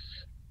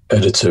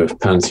editor of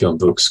Pantheon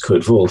Books,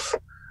 Kurt Wolff,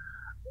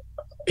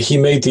 he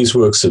made these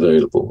works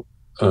available.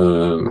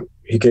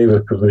 He gave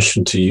her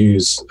permission to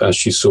use, as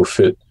she saw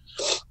fit,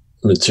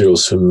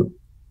 materials from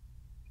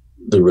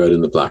the Red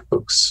and the Black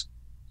books.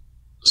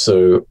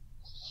 So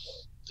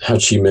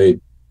had she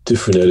made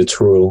different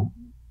editorial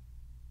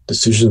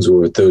decisions,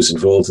 or those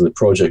involved in the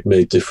project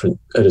made different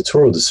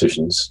editorial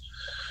decisions,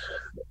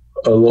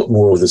 a lot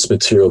more of this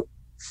material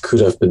could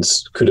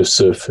have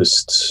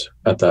surfaced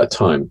at that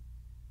time.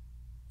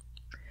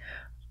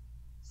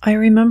 I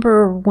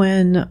remember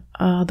when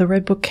the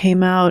Red Book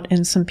came out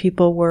and some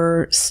people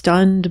were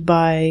stunned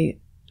by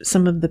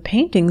some of the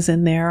paintings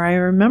in there. I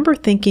remember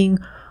thinking,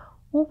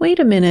 well, wait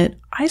a minute,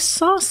 I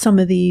saw some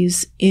of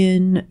these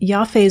in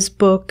Jaffe's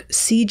book,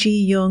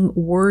 C.G. Jung,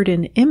 Word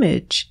and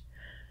Image.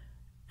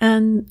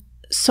 And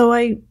so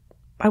I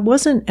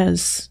wasn't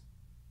as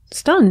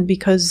stunned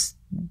because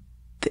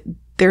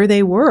there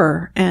they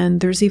were. And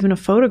there's even a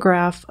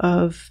photograph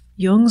of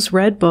Jung's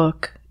Red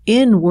Book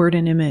in Word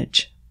and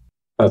Image.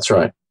 That's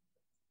right.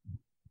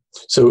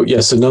 So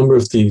yes, a number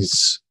of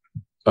these,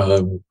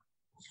 a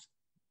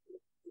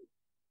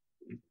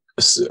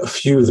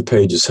few of the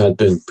pages had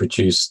been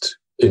produced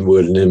in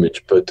Word and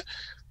Image, but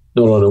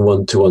not on a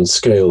one-to-one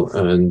scale.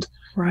 And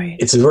right.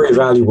 It's a very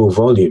valuable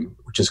volume,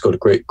 which has got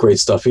great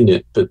stuff in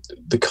it, but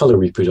the color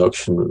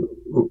reproduction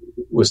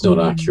was not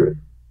accurate.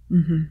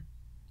 Mm-hmm.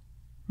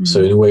 Mm-hmm.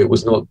 So in a way, it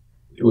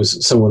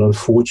was somewhat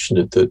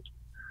unfortunate that,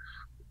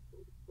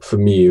 for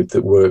me,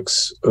 that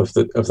works of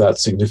that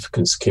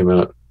significance came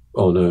out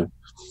on a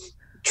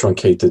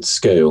truncated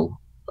scale,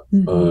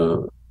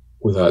 mm-hmm.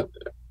 Without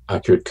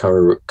accurate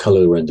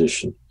color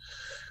rendition,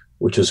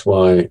 which is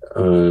why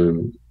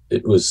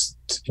it was,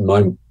 in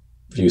my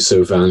view,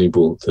 so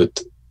valuable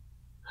that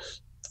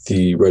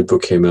the Red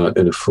Book came out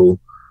in a full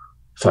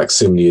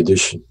facsimile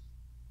edition.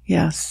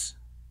 Yes.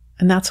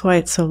 And that's why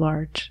it's so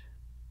large.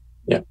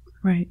 Yeah.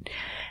 Right.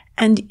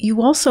 And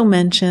you also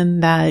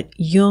mentioned that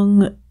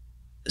Jung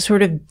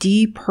sort of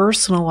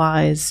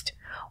depersonalized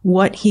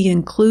what he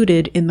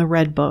included in the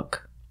Red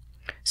Book.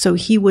 So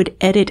he would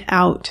edit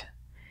out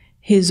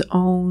his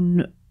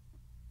own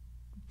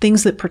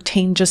things that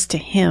pertain just to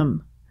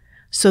him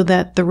so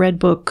that the Red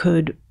Book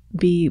could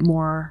be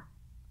more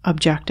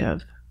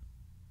objective.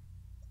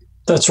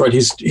 That's right.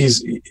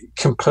 He's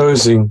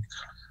composing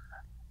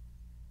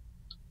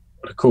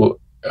what I call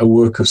a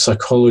work of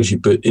psychology,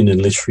 but in a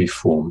literary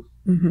form,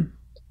 mm-hmm.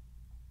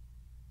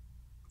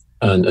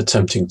 and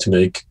attempting to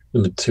make the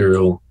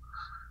material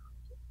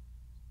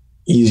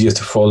easier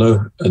to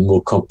follow and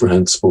more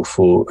comprehensible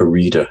for a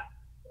reader.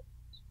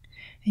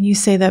 And you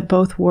say that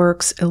both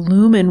works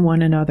illumine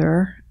one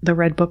another. The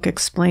Red Book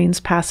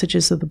explains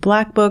passages of the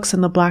Black books,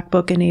 and the Black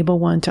Book enable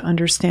one to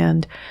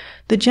understand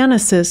the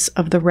genesis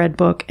of the Red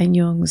Book and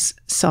Jung's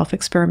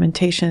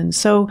self-experimentation.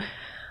 So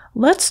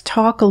let's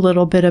talk a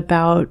little bit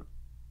about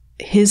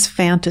his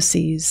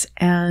fantasies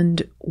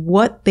and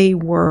what they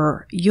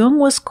were. Jung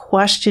was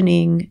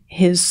questioning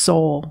his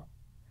soul.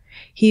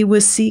 He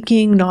was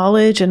seeking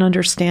knowledge and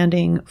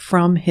understanding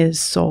from his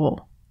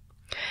soul.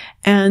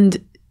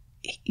 And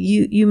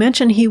you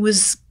mentioned he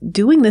was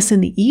doing this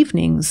in the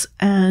evenings,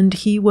 and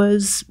he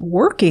was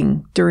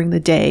working during the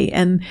day.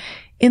 And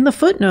in the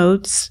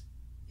footnotes,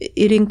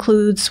 it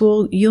includes,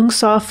 well, Jung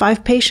saw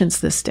 5 patients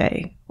this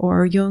day,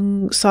 or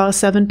Jung saw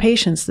 7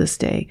 patients this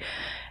day.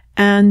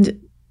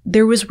 And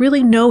there was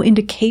really no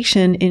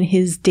indication in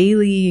his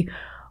daily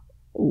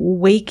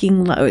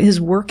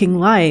his working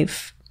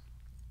life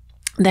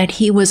that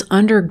he was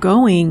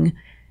undergoing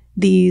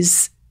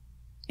these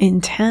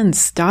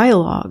intense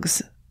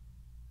dialogues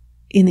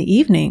in the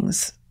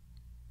evenings.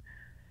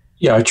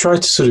 Yeah, I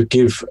tried to sort of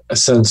give a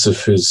sense of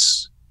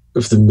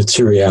the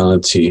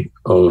materiality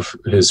of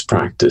his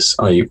practice,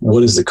 i.e.,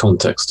 what is the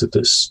context of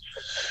this?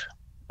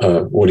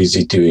 What is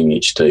he doing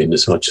each day? And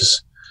as much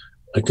as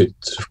I could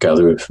sort of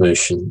gather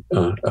information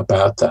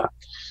about that.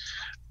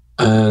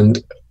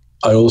 And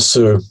I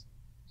also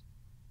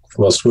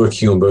whilst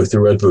working on both the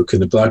Red Book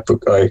and the Black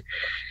Book, I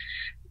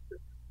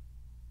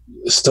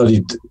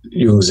studied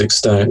Jung's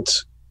extant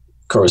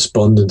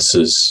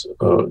correspondences,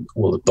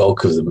 well, the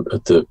bulk of them,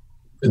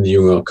 in the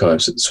Jung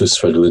archives at the Swiss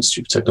Federal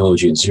Institute of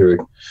Technology in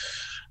Zurich,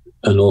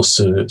 and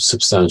also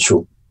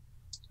substantial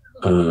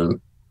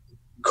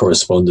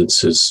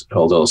correspondences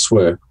held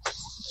elsewhere.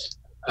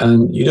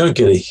 And you don't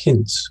get a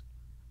hint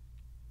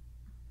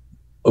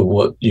of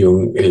what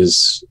Jung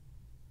is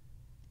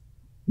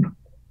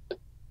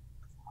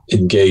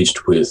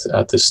engaged with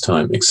at this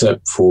time,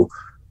 except for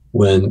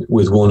when,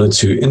 with one or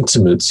two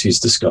intimates, he's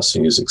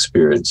discussing his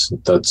experience.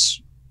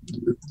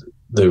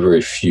 They're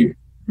very few.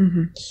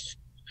 Mm-hmm.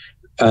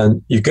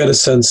 And you get a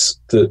sense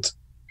that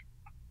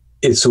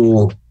it's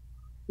all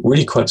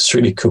really quite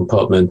strictly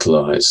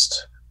compartmentalized.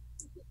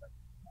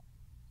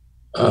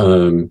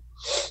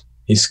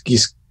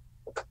 He's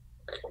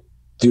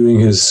doing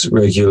his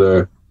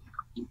regular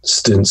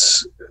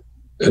stints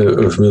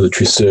of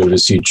military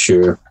service each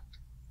year.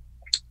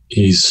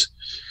 He's,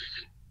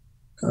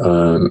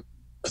 for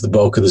the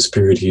bulk of this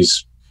period,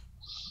 he's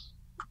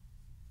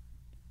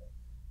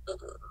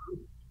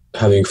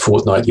having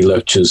fortnightly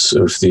lectures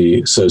of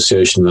the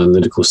Association of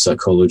Analytical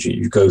Psychology.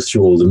 You go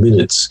through all the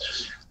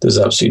minutes, there's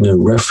absolutely no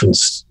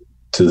reference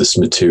to this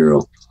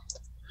material.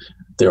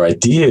 There are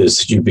ideas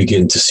that you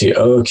begin to see,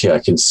 oh, okay, I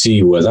can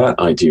see where that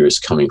idea is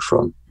coming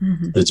from.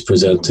 Mm-hmm. That's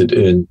presented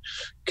in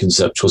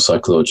conceptual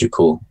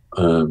psychological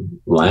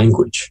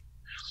language.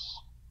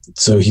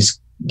 So he's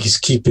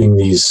keeping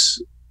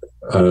these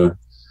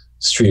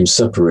streams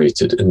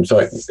separated. In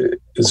fact,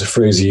 there's a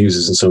phrase he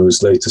uses in some of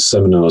his latest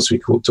seminars. He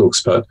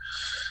talks about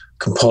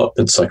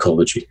compartment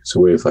psychology. It's a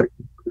way of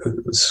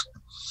this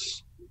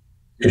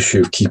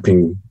issue of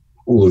keeping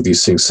all of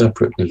these things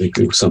separate. I think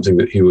it was something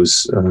that he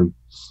was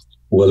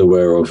well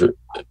aware of it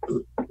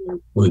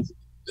with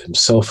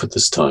himself at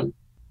this time.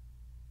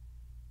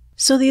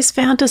 So these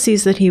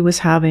fantasies that he was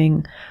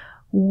having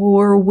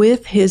were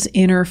with his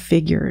inner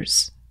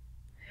figures.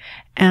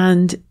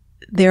 And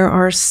there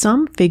are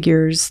some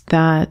figures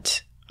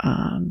that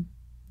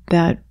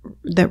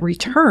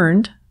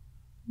returned,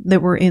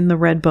 that were in the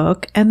Red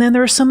Book, and then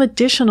there are some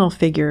additional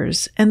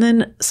figures. And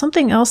then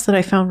something else that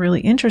I found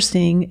really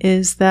interesting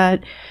is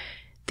that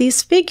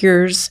these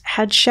figures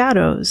had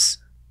shadows.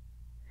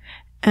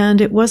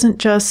 And it wasn't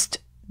just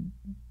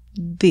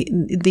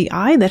the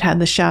eye that had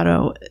the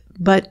shadow,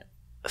 but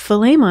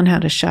Philemon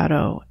had a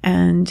shadow,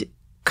 and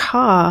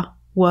Ka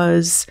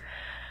was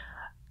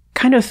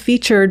kind of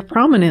featured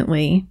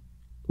prominently.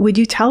 Would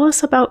you tell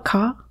us about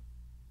Ka?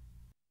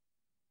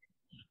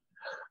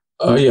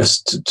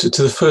 Yes, to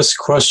the first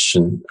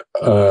question,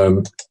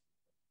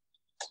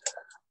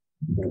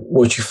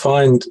 what you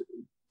find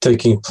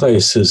taking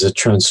place is a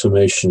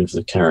transformation of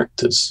the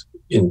characters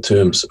in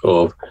terms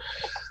of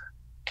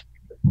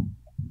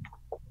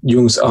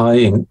Jung's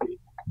eye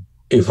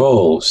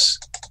evolves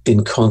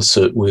in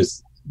concert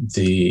with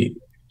the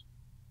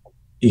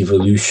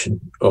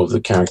evolution of the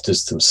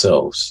characters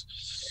themselves.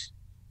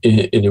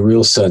 In a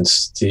real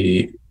sense,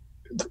 the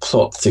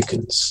plot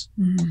thickens.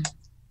 Mm.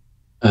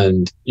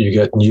 And you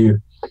get new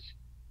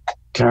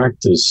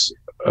characters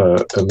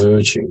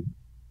emerging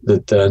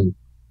that then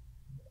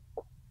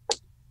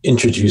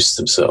introduce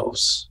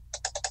themselves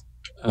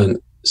and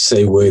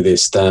say where they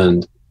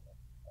stand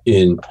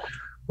in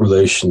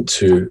relation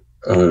to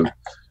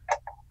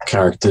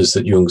characters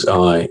that Jung's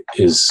eye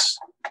is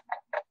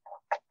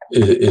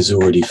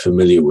already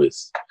familiar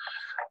with.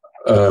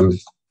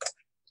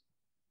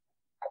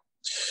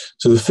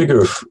 So the figure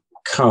of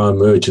Ka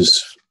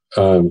emerges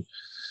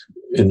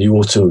in the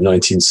autumn of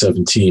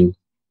 1917,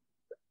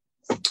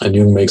 and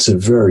Jung makes a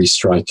very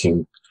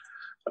striking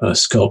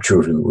sculpture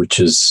of him, which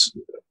is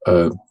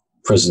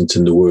present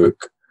in the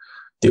work,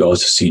 The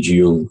Art of C.G.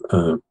 Jung,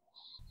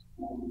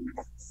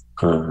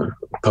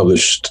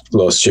 published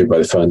last year by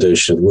the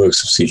Foundation, the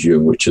Works of C.G.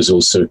 Jung, which is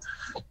also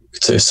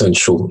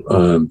essential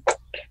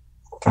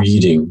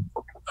reading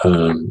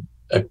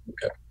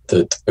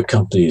that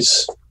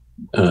accompanies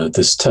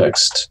this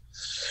text.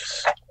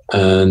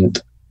 And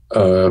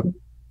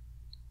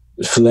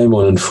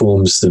Philemon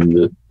informs them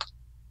that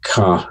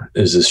Ka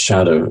is his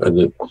shadow, and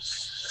that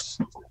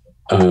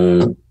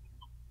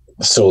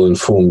the soul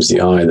informs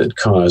the eye that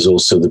Ka is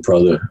also the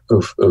brother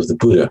of the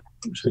Buddha,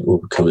 which I think will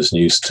become as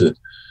news to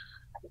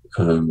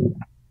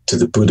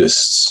the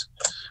Buddhists.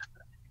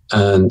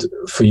 And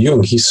for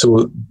Jung, he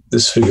saw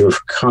this figure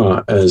of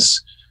Ka as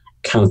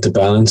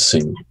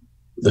counterbalancing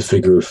the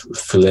figure of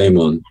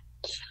Philemon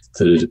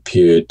that had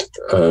appeared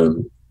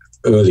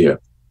earlier.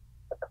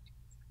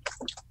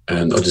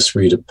 And I'll just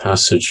read a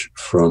passage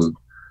from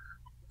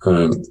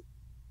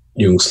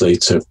Jung's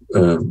later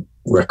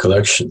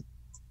recollection.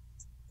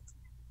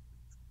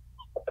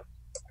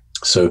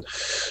 So,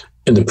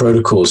 in the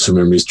protocols for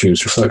Memories,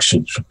 Dreams,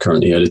 Reflections,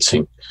 currently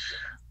editing,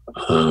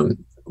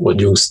 what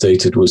Jung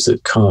stated was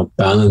that Ka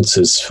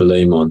balances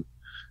Philemon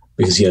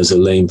because he has a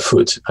lame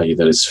foot, i.e.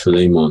 that is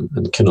Philemon,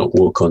 and cannot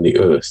walk on the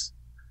earth.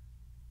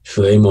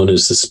 Philemon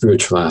is the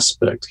spiritual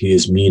aspect. He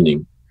is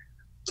meaning.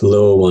 The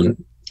lower one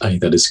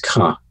that is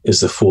Ka, is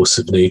the force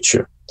of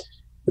nature.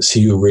 It's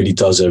he who really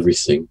does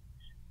everything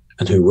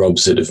and who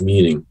robs it of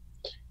meaning.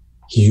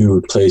 He who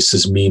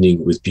replaces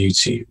meaning with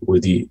beauty,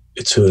 with the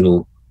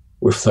eternal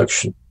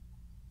reflection.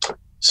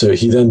 So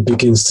he then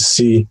begins to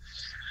see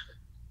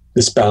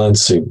this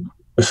balancing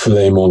of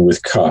Philemon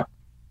with Ka,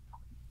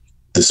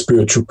 the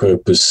spiritual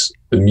purpose,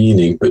 the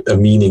meaning, but a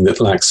meaning that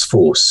lacks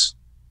force,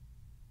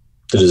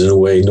 that is in a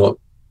way not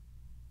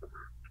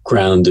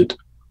grounded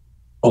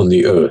on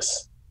the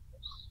earth.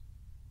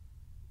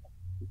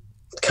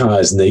 Ka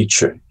is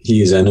nature,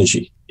 he is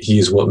energy, he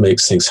is what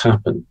makes things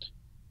happen,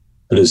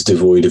 but is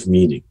devoid of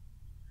meaning.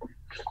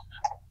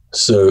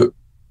 So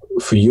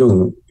for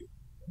Jung,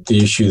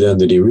 the issue then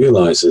that he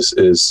realizes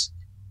is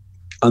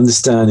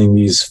understanding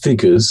these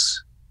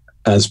figures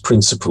as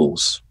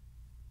principles,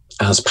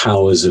 as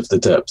powers of the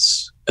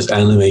depths, as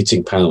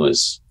animating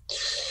powers,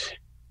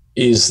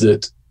 is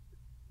that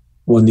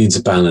one needs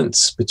a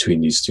balance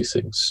between these two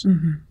things.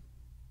 Mm-hmm.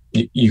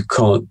 You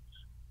can't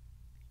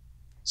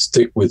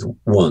stick with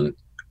one.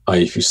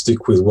 If you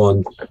stick with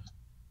one,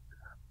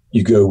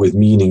 you go with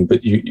meaning,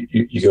 but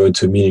you go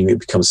into a meaning that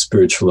becomes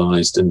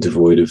spiritualized and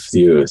devoid of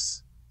the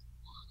earth.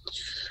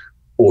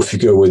 Or if you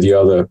go with the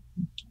other,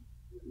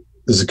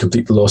 there's a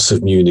complete loss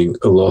of meaning,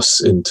 a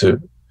loss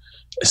into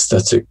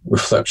aesthetic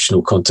reflection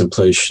or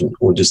contemplation,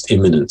 or just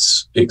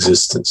immanence,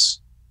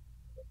 existence,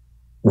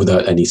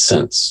 without any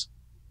sense.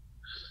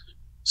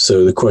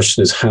 So the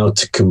question is how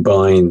to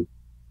combine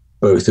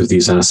both of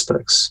these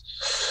aspects.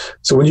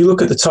 So when you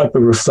look at the type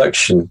of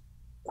reflection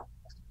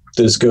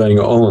that's going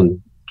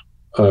on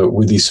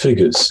with these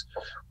figures,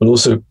 and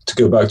also to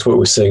go back to what we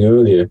were saying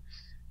earlier,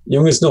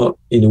 Jung is not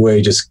in a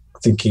way just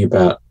thinking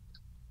about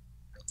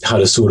how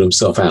to sort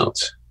himself out,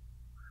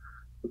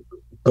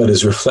 but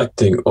is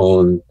reflecting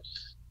on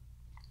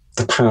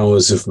the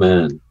powers of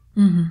man.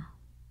 Mm-hmm.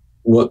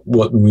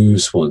 What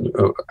moves one?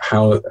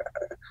 How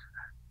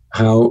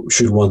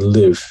should one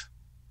live?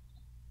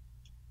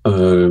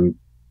 And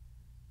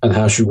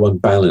how should one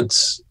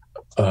balance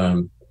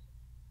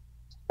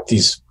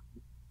these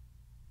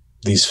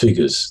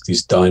figures,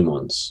 these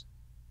daimons?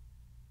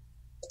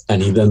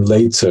 And he then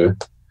later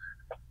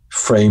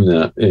framed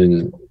that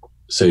in,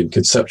 say,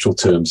 conceptual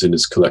terms in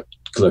his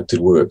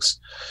collected works.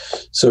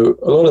 So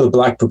a lot of the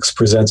Black Books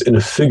present in a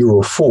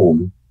figural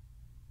form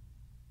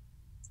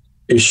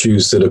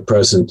issues that are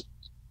present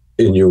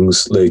in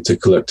Jung's later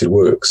collected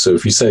works. So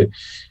if you say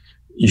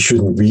you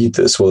shouldn't read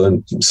this, well,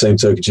 then same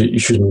token, you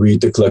shouldn't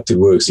read the collected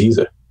works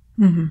either.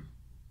 Mm-hmm.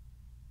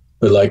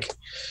 But like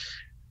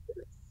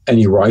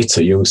any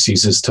writer, Jung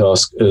sees his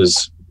task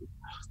as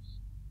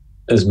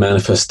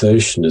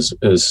manifestation,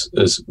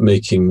 as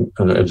making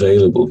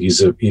available.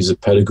 He's a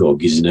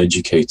pedagogue. He's an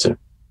educator.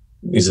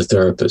 He's a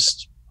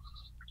therapist.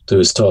 So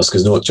his task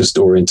is not just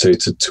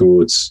orientated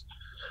towards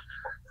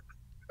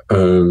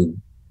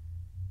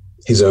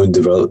his own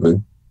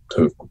development.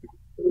 So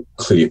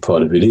clearly,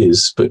 part of it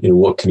is, but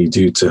what can he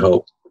do to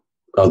help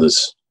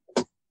others?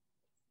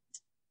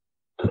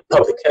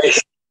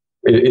 Publication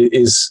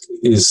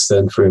is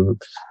then for him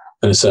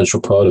an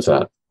essential part of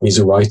that. He's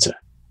a writer.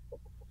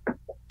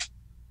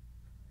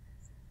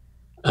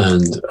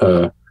 And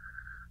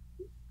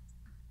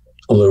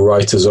although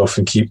writers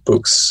often keep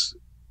books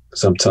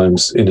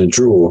sometimes in a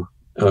drawer,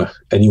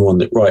 anyone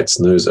that writes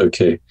knows,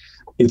 okay,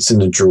 it's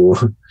in a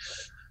drawer.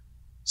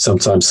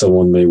 Sometimes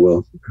someone may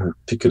well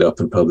pick it up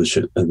and publish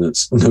it, and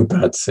that's no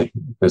bad thing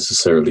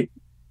necessarily.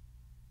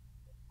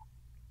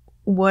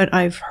 What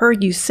I've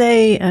heard you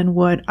say, and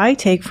what I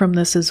take from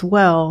this as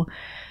well,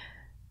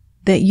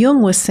 that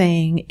Jung was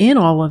saying in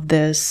all of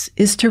this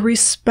is to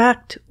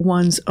respect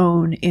one's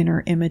own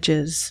inner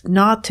images,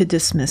 not to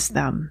dismiss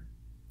them,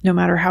 no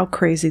matter how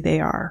crazy they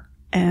are,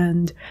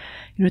 and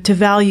to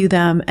value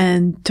them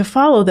and to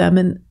follow them.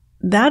 And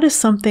that is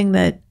something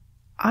that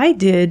I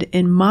did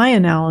in my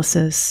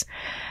analysis.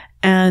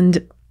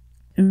 And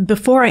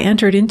before I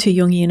entered into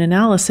Jungian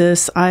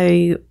analysis,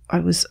 I've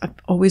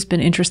always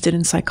been interested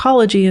in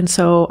psychology, and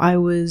so I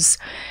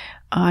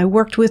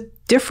worked with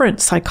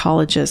different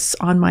psychologists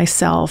on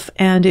myself,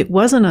 and it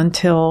wasn't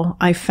until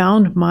I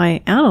found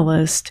my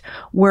analyst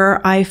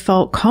where I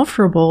felt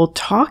comfortable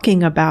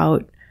talking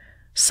about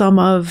some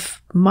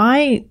of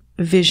my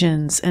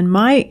visions and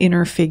my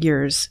inner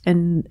figures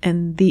and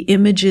the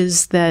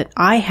images that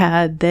I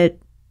had that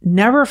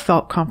never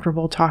felt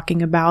comfortable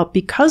talking about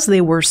because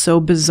they were so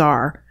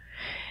bizarre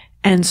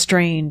and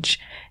strange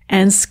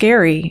and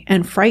scary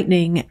and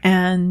frightening.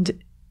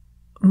 And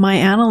my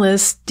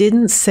analyst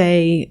didn't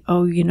say,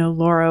 oh,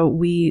 Laura,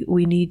 you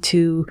need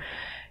to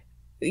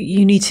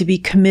be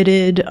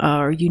committed,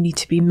 or you need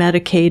to be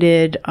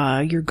medicated,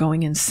 you're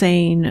going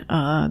insane,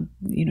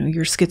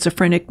 you're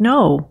schizophrenic.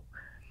 No.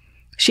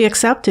 She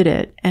accepted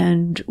it,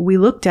 and we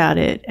looked at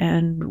it,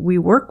 and we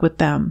work with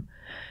them.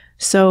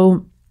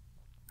 So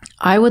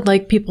I would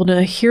like people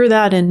to hear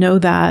that and know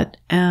that,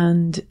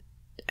 and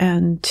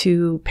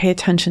to pay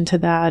attention to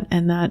that.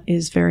 And that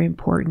is very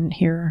important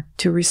here,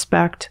 to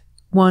respect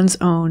one's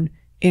own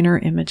inner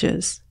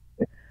images.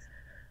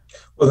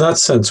 in that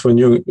sense, when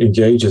Jung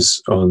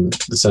engages on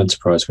this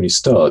enterprise, when he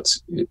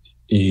starts,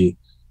 he,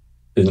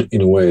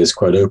 in a way, is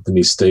quite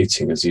openly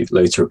stating, as he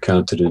later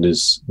recounted in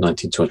his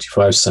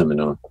 1925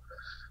 seminar,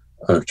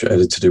 which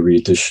edited a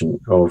reedition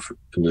of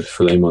the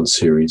Philemon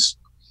Series,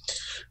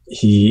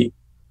 he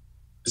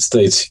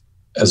states,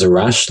 as a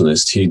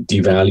rationalist, he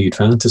devalued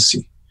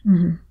fantasy.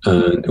 Mm-hmm.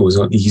 And it was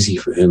not easy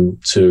for him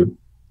to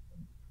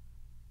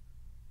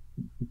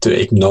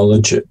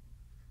acknowledge it,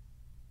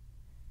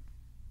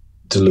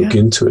 to look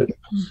into it.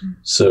 Mm-hmm.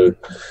 So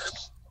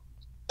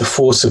the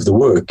force of the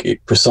work,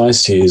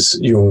 precisely, is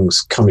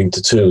Jung's coming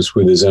to terms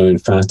with his own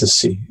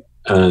fantasy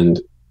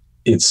and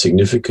its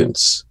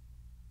significance.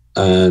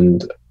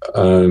 And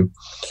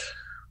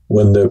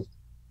when the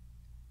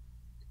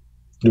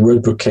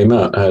Red Book came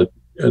out, I had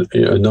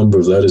a number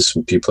of letters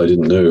from people I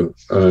didn't know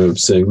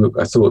saying, "Look,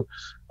 I thought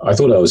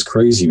I was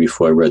crazy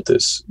before I read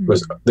this.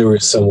 Mm-hmm. There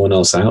was someone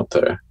else out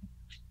there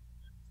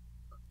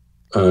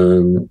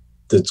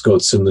that's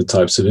got similar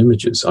types of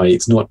images.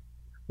 It's not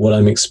what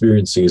I'm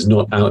experiencing is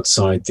not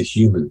outside the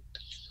human.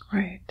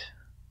 Right.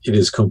 It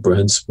is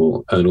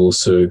comprehensible." And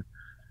also to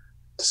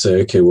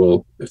say, okay,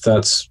 well, if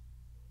that's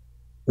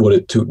what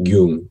it took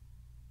Jung,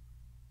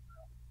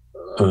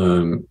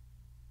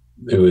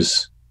 it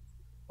was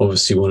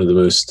obviously one of the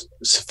most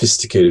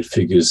sophisticated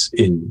figures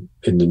in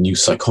the new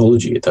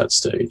psychology at that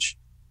stage.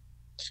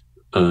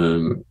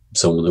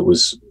 Someone that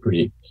was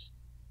really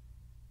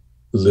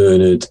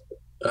learned,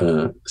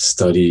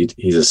 studied.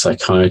 He's a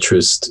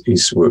psychiatrist.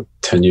 He's worked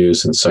 10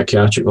 years in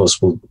psychiatric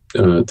hospital,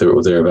 there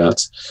or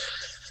thereabouts.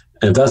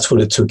 And that's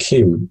what it took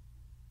him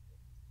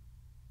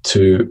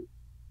to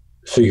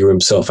figure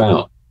himself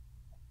out.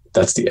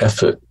 That's the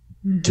effort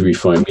to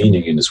refine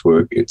meaning in his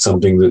work. It's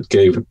something that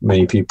gave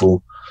many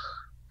people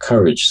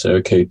courage. So,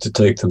 okay, to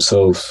take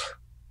themselves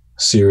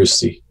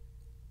seriously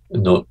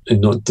and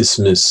not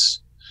dismiss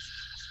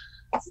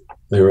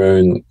their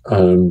own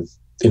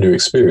inner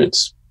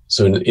experience.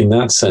 So in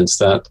that sense,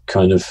 that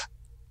kind of,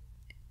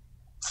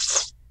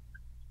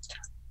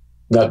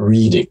 that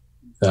reading,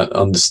 that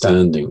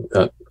understanding,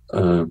 that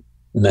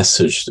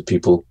message that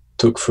people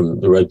took from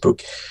the Red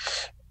Book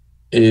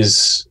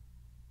is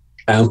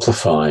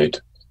amplified,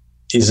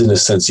 is in a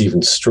sense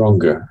even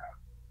stronger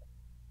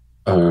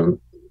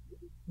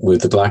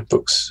with the Black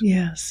Books.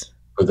 Yes.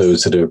 For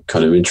those that are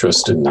kind of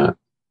interested in that.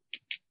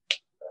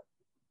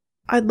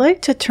 I'd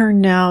like to turn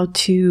now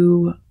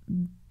to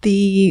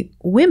the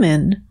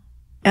women,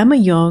 Emma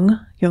Jung,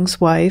 Jung's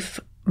wife,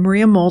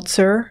 Maria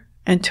Moltzer,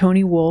 and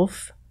Toni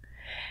Wolff,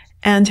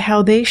 and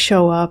how they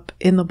show up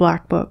in the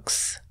Black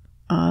Books.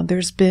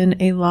 There's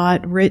been a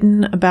lot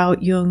written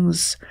about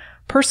Jung's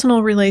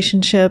personal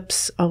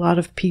relationships. A lot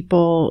of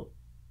people,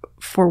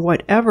 for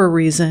whatever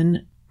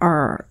reason,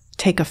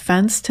 take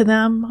offense to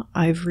them.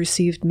 I've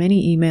received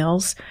many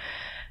emails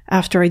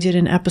after I did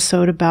an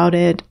episode about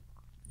it.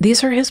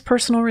 These are his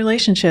personal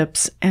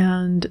relationships,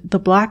 and the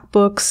Black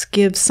Books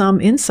give some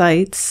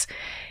insights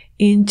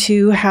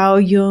into how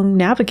Jung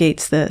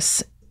navigates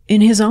this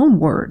in his own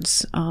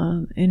words,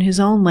 in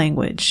his own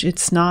language.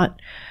 It's not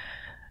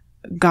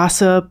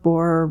gossip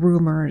or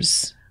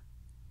rumors.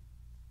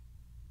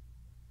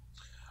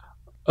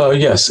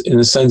 Yes, in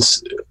a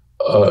sense,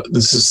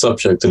 this is a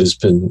subject that has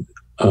been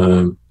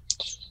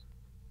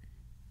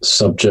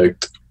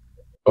subject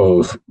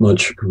of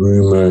much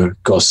rumor,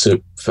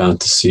 gossip,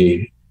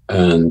 fantasy,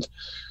 and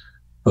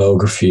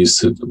biographies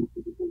that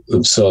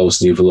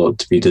themselves leave a lot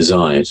to be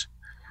desired,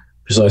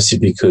 precisely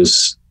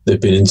because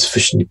they've been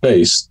insufficiently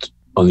based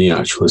on the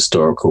actual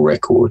historical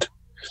record.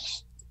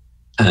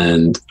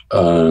 And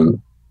the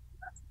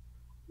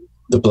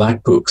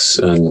Black Books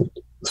and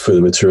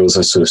further materials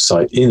I sort of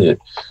cite in it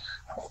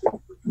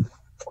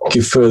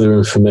give further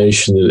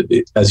information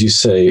that, as you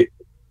say,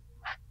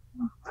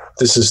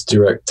 this is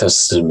direct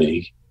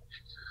testimony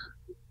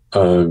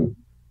from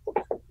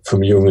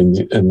Jung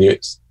and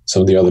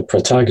some of the other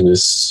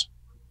protagonists,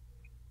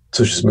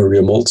 such as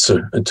Maria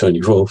Moltzer and Toni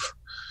Wolff,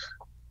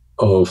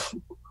 of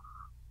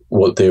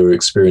what they were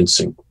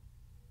experiencing.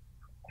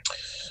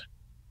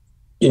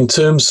 In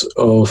terms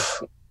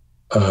of,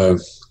 to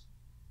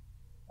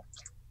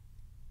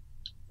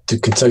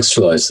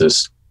contextualize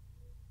this,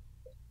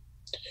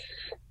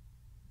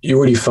 you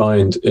already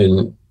find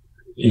in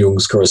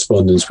Jung's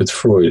correspondence with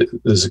Freud,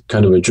 there's a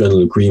kind of a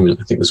general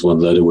agreement. I think there's one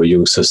letter where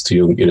Jung says to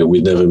Jung,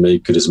 we'd never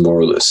make it as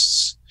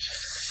moralists.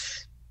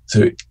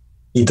 So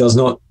he does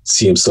not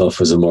see himself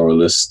as a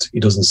moralist.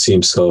 He doesn't see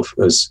himself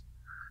as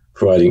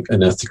providing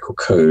an ethical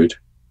code.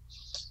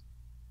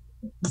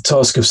 The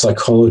task of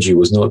psychology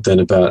was not then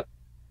about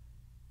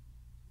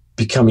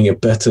becoming a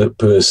better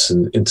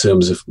person in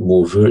terms of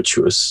more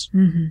virtuous.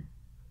 Mm-hmm.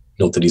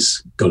 Not that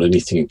he's got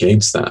anything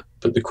against that,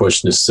 but the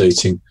question is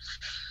stating,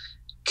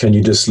 can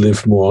you just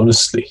live more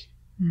honestly?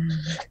 Mm.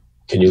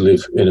 Can you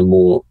live in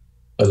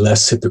a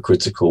less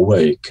hypocritical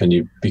way? Can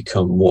you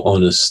become more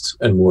honest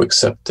and more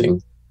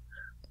accepting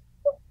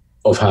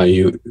of how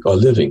you are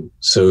living?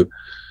 So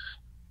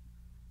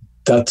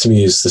that to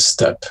me is the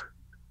step.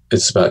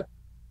 It's about,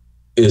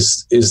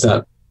 is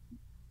that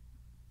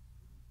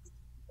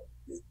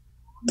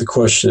the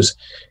question is,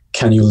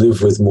 can you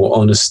live with more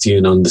honesty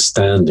and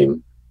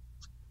understanding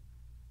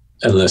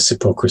and less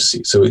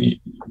hypocrisy? So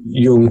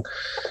Jung,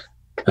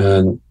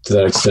 and to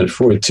that extent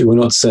Freud too, we're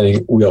not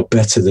saying we are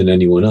better than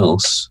anyone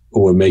else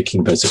or we're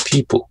making better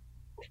people,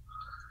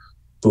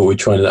 but we're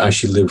trying to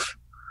actually live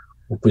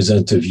or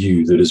present a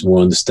view that is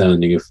more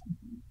understanding of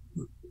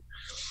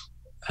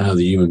how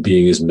the human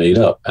being is made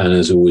up and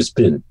has always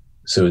been.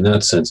 So in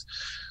that sense,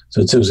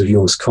 so in terms of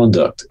Jung's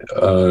conduct,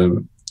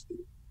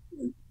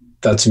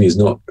 that to me is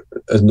not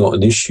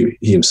an issue.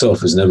 He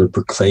himself is never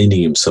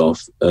proclaiming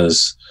himself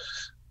as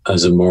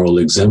a moral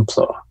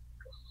exemplar,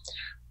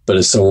 but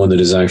as someone that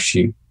is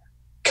actually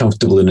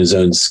comfortable in his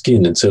own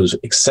skin in terms of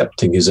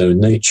accepting his own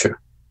nature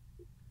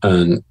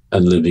and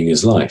living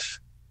his life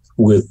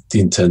with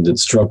the attendant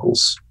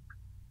struggles.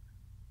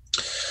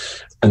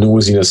 And nor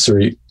is he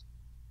necessarily,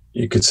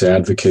 you could say,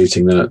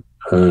 advocating that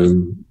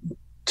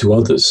to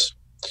others.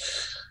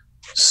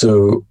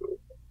 So,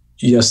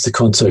 yes, the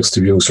context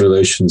of Jung's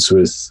relations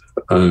with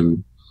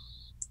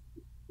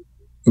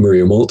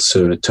Maria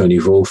Moltzer, Tony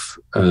Wolff,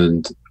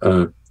 and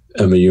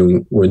Emma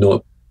Jung were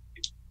not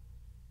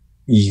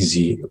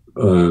easy,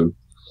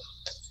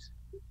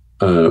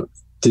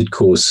 did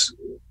cause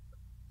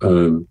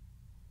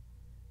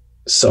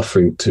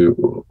suffering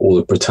to all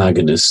the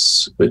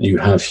protagonists, but you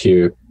have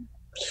here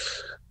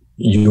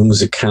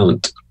Jung's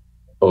account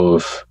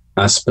of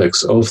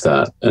aspects of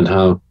that and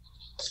how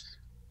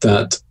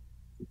that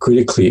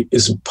critically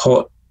is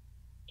part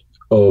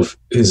of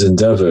his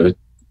endeavor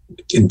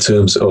in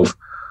terms of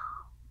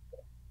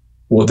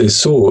what they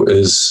saw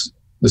is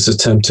this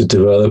attempt to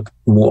develop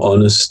more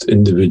honest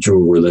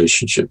individual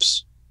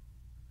relationships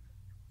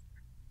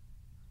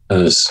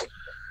as,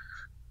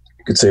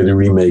 you could say, the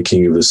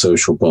remaking of the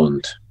social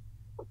bond.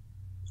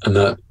 And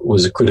that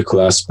was a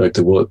critical aspect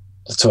of what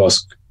the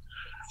task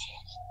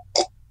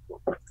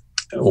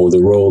or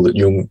the role that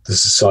Jung, the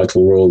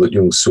societal role that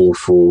Jung saw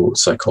for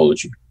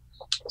psychology.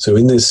 So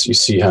in this, you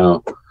see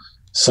how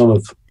some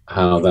of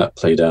how that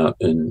played out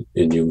in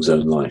Jung's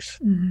own life.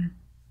 Mm-hmm.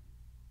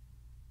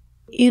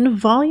 In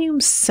volume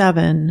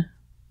 7,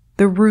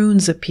 the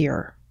runes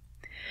appear.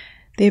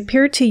 They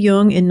appeared to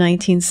Jung in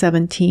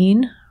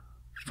 1917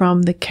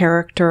 from the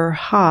character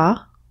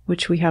Ha,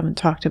 which we haven't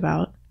talked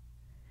about.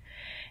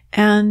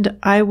 And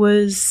I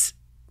was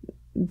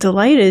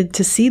delighted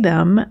to see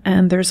them.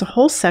 And there's a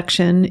whole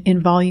section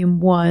in volume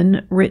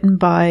 1 written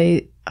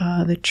by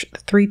the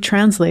 3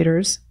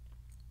 translators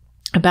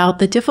about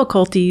the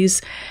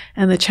difficulties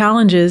and the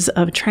challenges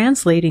of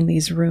translating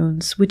these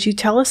runes. Would you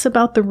tell us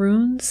about the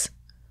runes?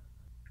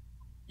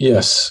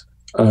 Yes.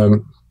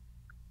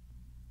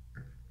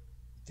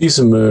 These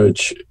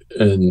emerge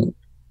in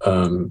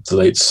the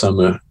late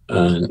summer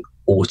and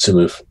autumn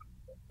of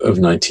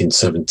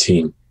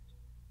 1917.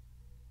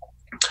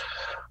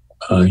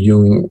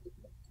 Jung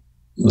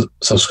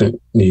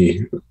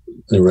subsequently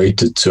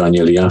narrated to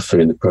Agnelli Jaffe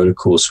in the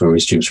protocols from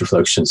his Dreams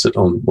Reflections that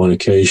on one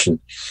occasion,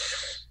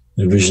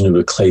 the vision of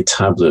a clay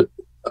tablet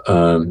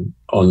on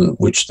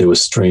which there were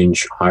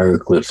strange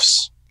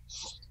hieroglyphs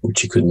which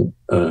he couldn't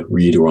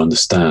read or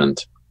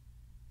understand.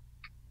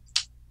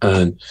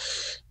 And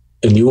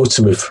in the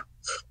autumn of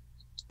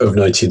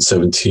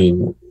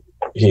 1917,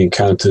 he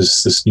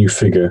encounters this new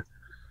figure,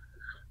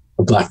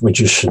 a black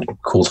magician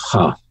called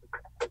Ha.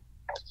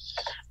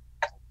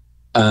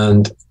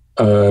 And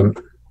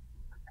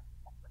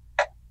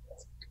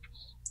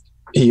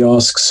he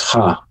asks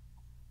Ha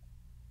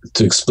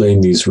to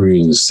explain these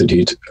runes that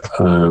he'd,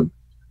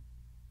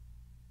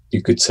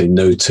 you could say,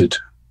 noted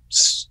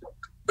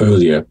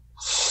earlier.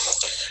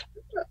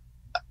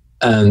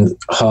 And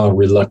Ha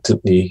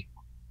reluctantly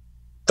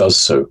does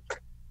so.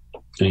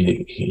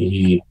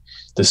 He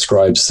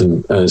describes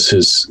them as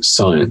his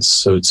science.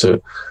 So it's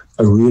a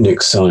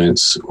runic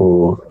science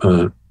or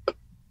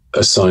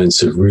a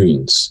science of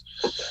runes.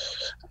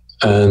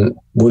 And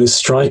what is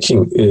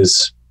striking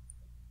is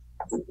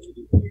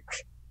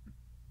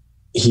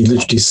he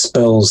literally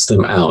spells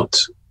them out,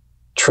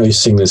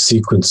 tracing the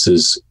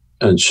sequences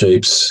and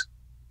shapes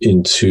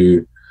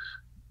into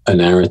a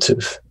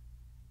narrative.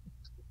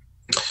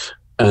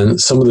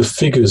 And some of the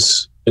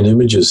figures and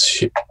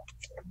images,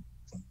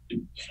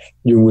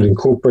 Jung would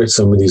incorporate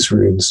some of these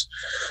runes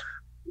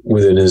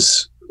within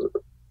his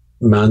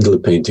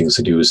mandala paintings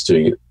that he was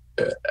doing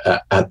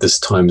at this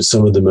time.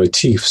 Some of the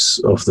motifs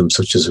of them,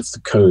 such as of the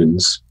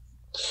cones,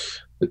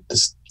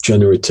 this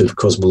generative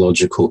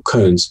cosmological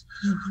cones,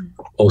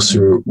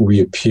 also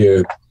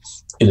reappear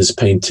in his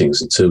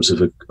paintings in terms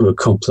of a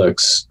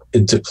complex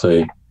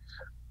interplay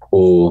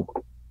or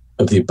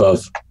of the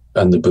above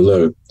and the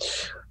below.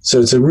 So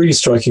it's a really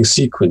striking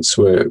sequence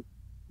where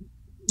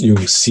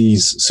Jung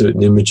sees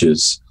certain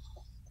images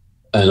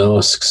and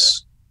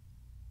asks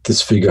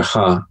this figure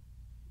Ha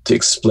to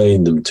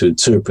explain them, to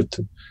interpret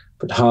them.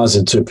 But Ha's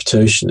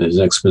interpretation, his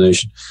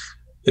explanation,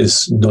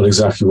 is not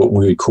exactly what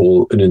we would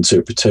call an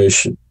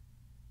interpretation,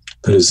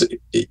 but is,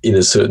 in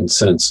a certain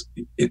sense,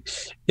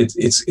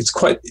 it's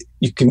quite,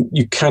 you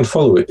can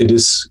follow it. It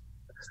is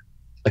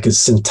like a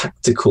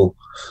syntactical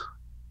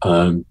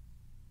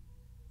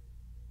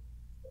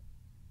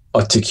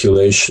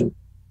articulation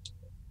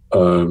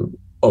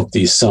of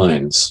these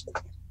signs,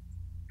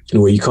 in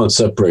a way you can't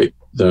separate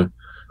the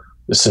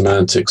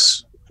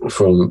semantics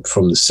from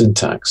the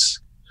syntax.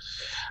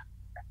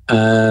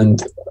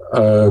 And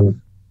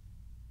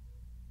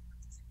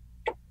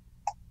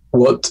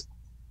what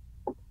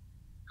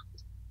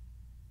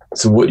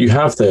you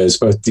have there is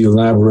both the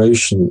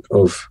elaboration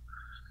of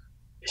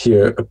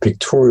here a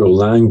pictorial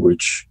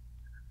language,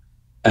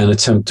 and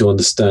attempt to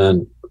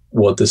understand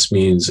what this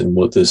means and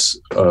what this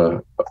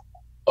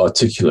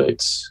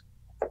articulates.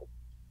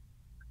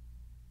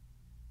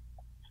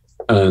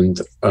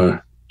 And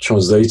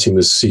translating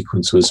this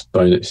sequence was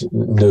by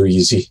no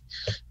easy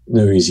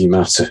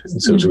matter.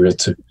 And so we had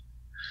to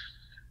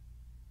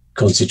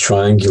constantly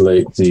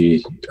triangulate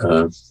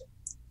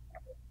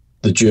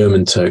the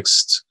German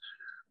text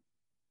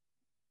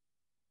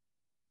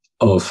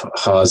of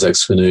Ha's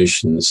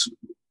explanations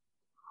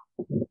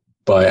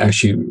by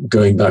actually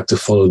going back to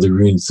follow the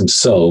runes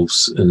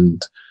themselves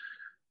and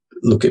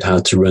look at how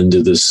to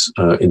render this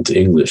into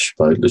English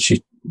by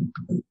literally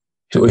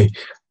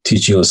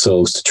teaching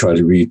ourselves to try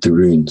to read the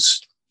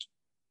runes,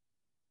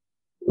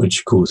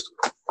 which caused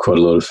quite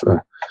a lot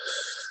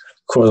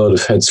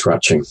of head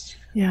scratching.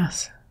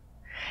 Yes.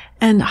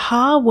 And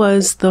Ha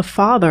was the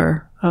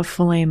father of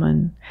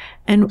Philemon.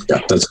 And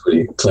yeah, that's what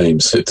he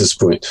claims at this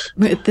point.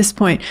 At this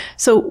point.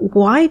 So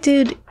why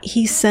did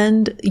he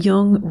send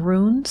Jung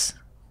runes?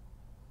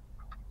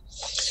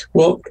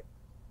 Well,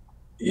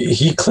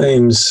 he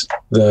claims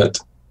that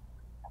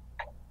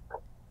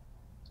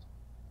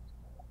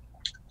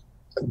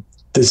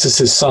this is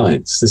his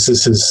science, this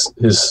is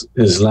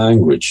his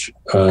language.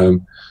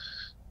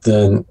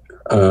 Then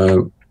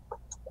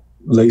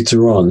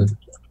later on,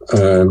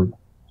 the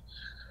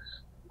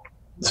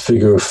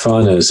figure of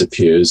Farnes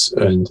appears,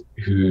 and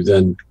who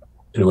then,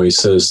 in a way,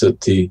 says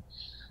that the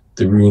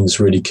runes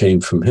really came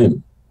from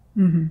him.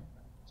 Mm-hmm.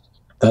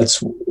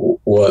 That's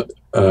what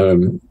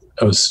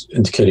I was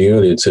indicating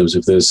earlier in terms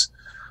of there's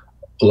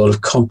a lot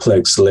of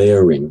complex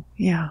layering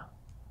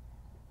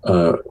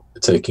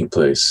taking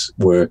place,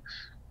 where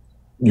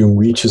Jung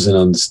reaches an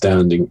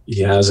understanding, he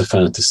has a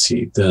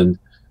fantasy, then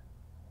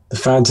the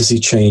fantasy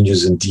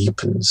changes and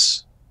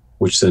deepens,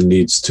 which then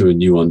leads to a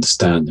new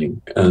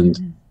understanding,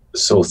 and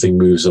this whole thing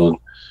moves on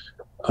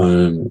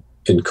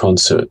in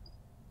concert.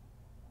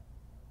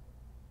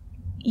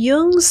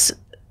 Jung's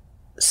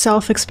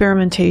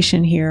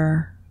self-experimentation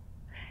here,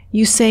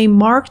 you say,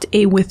 marked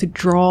a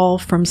withdrawal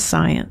from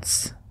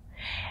science.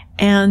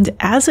 And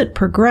as it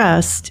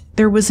progressed,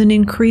 there was an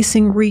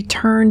increasing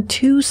return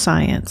to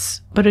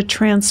science, but a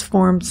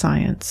transformed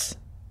science.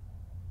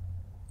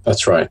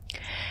 That's right.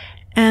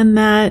 And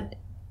that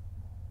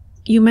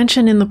you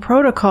mentioned in the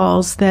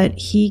protocols that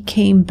he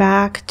came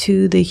back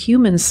to the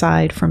human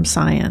side from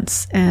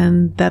science,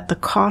 and that the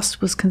cost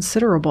was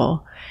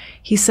considerable.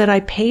 He said, I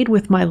paid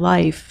with my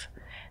life,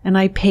 and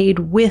I paid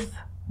with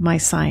my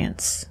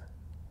science.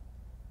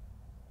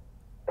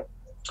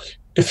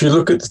 If you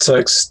look at the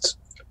text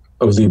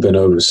of Liber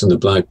Novus and the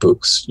Black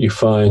Books, you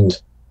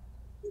find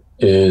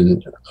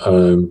in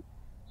a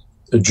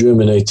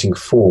germinating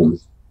form,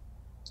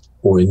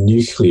 or a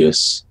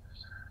nucleus,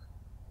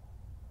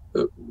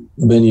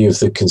 many of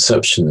the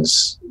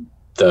conceptions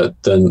that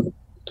then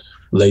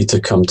later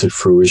come to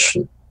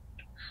fruition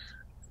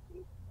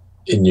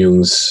in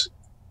Jung's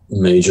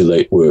major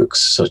late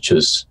works, such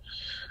as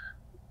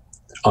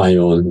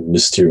Ion,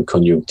 Mysterium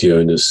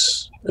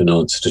Conjunctionis, and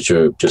Answer to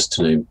Job, just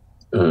to name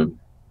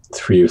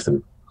three of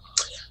them.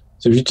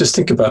 So if you just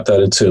think about that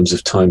in terms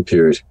of time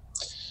period,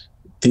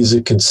 these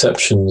are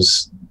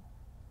conceptions,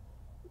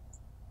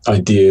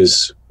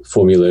 ideas,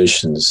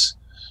 formulations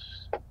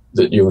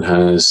that Jung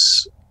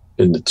has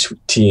in the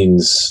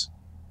teens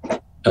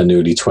and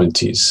early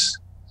 20s.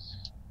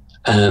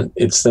 And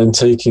it's then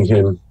taking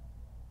him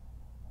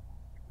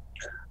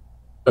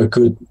a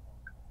good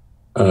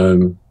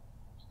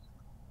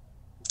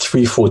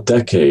 3-4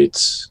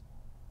 decades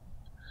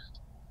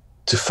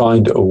to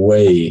find a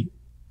way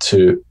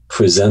to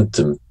present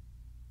them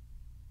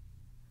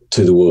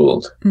to the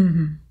world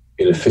in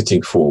a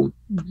fitting form.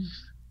 Mm-hmm.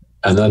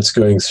 And that's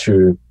going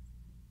through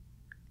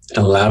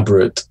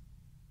elaborate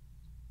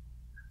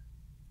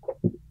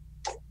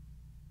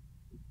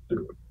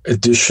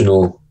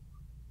additional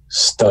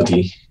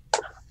study,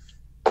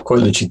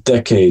 quite literally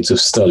decades of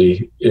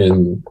study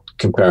in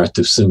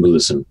comparative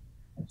symbolism,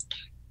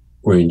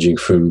 ranging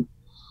from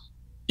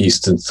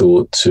Eastern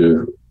thought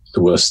to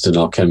the Western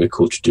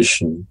alchemical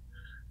tradition,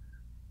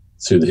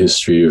 through the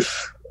history of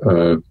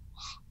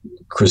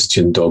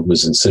Christian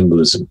dogmas and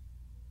symbolism.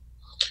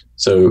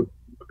 So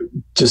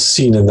just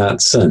seen in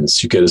that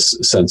sense, you get a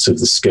sense of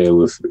the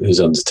scale of his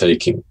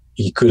undertaking.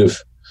 He could have,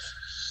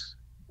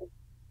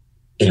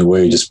 in a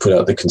way, just put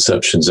out the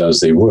conceptions as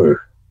they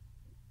were.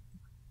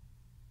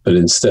 But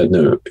instead,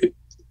 no.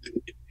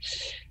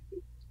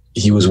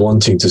 He was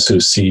wanting to sort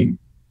of see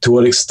to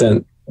what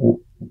extent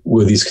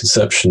were these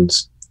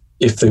conceptions,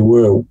 if they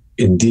were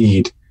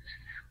indeed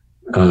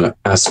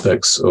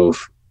aspects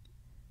of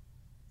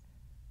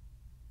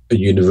a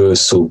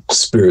universal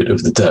spirit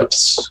of the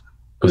depths,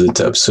 of the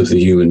depths of the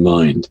human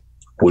mind,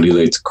 what he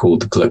later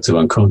called the collective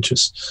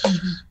unconscious,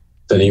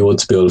 then he ought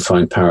to be able to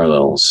find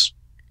parallels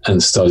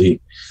and study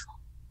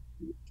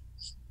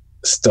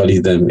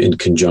them in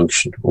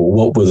conjunction. Or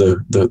what were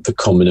the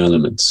common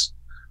elements?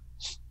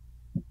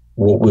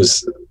 What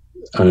was,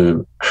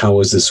 how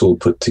was this all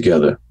put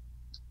together?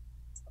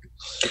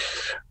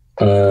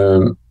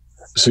 So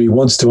he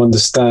wants to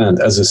understand,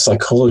 as a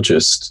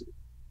psychologist,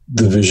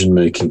 the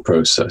vision-making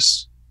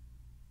process.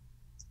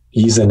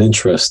 He's then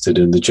interested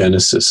in the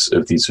genesis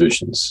of these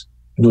visions,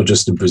 not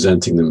just in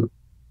presenting them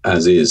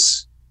as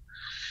is.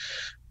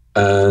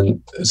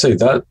 And say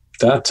that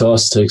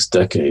task takes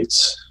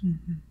decades.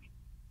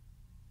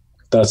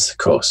 That's the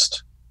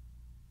cost.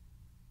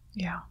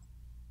 Yeah.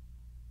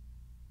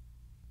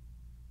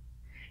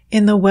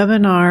 In the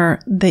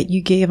webinar that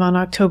you gave on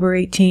October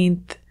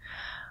 18th,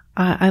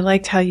 I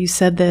liked how you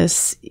said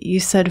this. You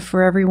said,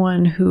 for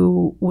everyone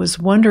who was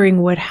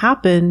wondering what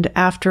happened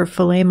after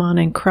Philemon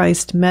and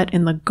Christ met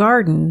in the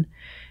garden,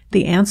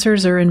 the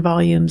answers are in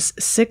volumes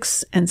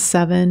 6 and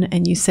 7,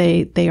 and you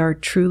say they are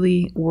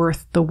truly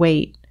worth the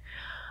wait.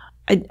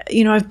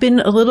 I've been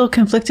a little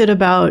conflicted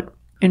about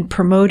in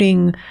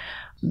promoting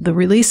the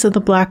release of the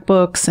Black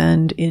Books,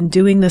 and in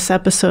doing this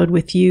episode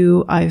with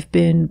you, I've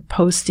been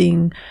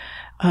posting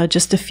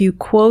just a few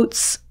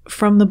quotes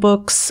from the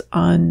books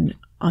on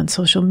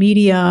social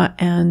media,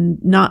 and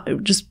not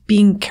just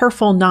being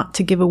careful not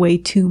to give away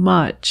too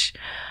much.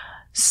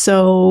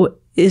 So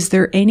is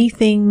there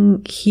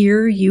anything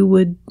here you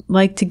would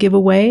like to give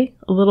away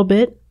a little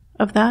bit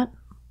of that?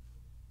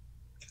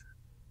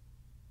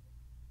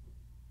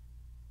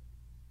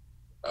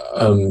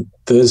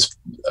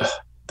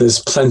 There's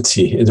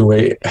plenty, in a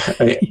way.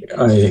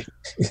 I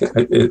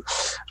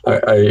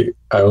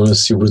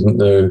honestly wouldn't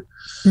know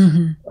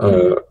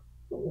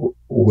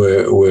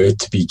where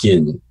to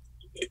begin,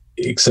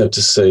 except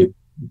to say,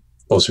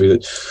 possibly,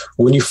 that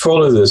when you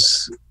follow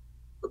this,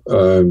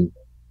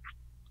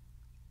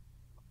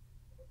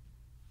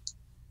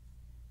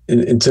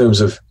 in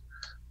terms of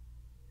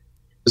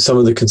some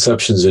of the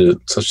conceptions in it,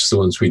 such as the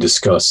ones we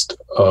discussed,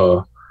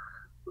 are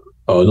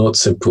not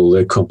simple;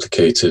 they're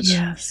complicated.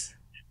 Yes.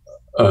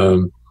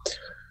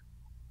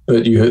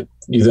 But you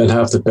then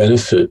have the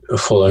benefit of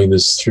following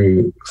this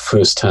through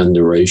first-hand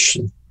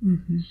narration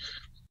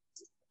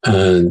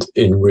and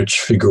in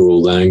rich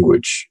figural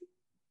language,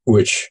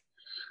 which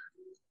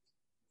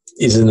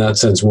is in that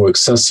sense more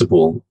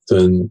accessible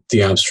than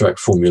the abstract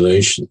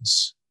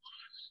formulations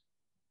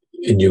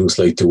in Jung's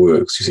later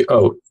works. You say,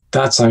 oh,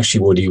 that's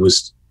actually what he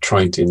was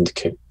trying to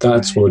indicate.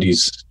 That's what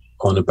he's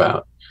on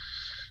about.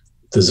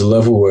 There's a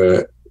level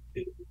where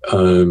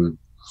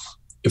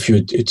if you're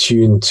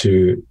attuned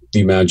to the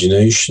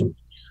imagination,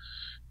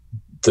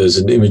 there's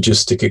an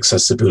imagistic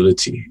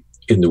accessibility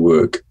in the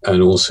work,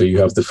 and also you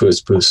have the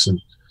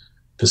first-person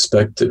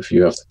perspective.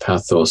 You have the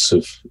pathos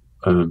of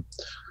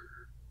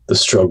the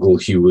struggle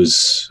he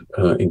was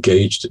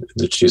engaged in,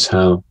 which is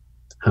how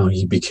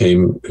he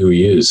became who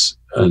he is.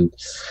 And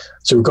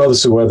so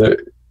regardless of whether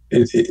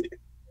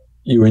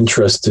you're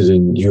interested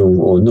in Jung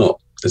or not,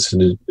 it's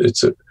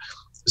a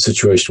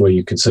situation where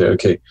you can say,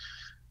 okay,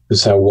 this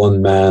is how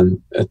one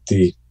man at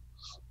the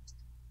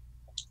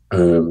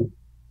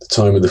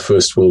time of the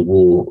First World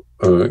War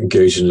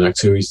engaged in an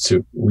activity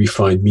to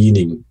refine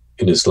meaning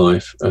in his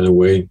life, and a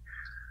way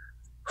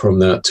from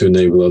that to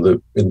enable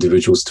other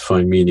individuals to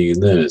find meaning in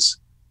theirs.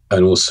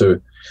 And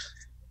also,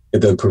 it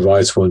then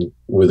provides one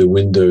with a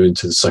window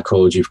into the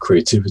psychology of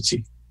creativity,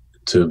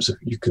 in terms of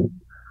you can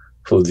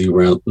follow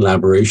the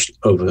elaboration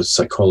of a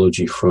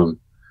psychology from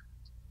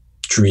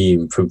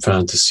dream, from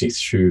fantasy,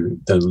 through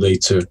then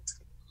later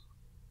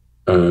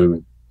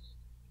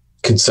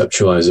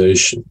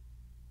conceptualization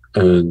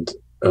and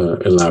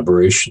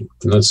elaboration.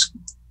 And that's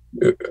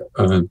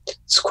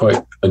it's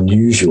quite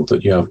unusual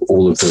that you have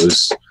all of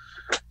those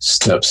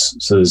steps.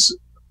 So there's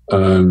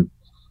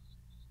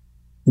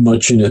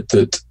much in it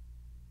that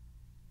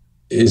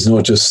is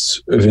not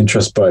just of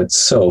interest by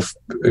itself,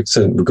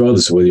 except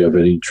regardless of whether you have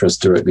any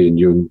interest directly in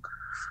Jung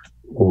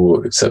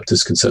or accept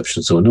his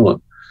conceptions or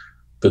not,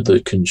 but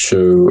that can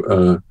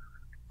show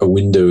a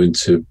window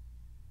into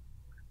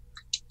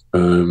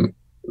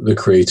the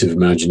creative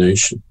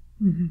imagination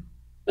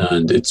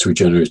and its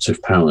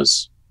regenerative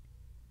powers.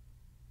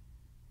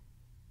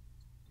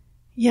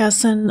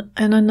 Yes, and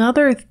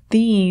another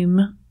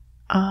theme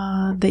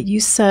that you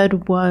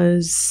said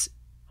was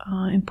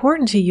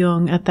important to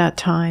Jung at that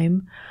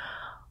time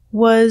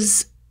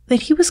was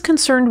that he was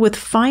concerned with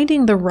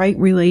finding the right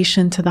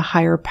relation to the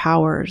higher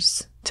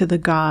powers, to the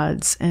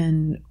gods,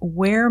 and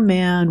where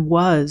man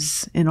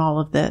was in all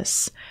of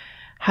this,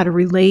 how to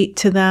relate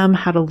to them,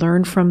 how to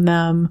learn from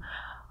them,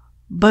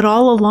 but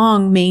all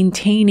along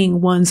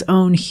maintaining one's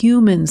own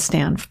human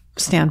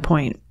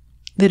standpoint,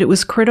 that it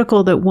was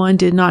critical that one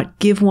did not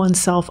give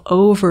oneself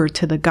over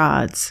to the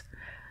gods,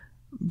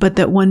 but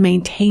that one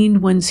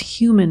maintained one's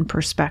human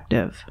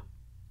perspective.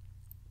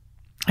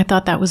 I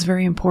thought that was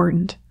very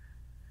important.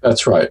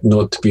 That's right,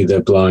 not to be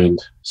their blind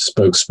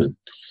spokesman.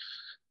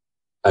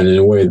 And in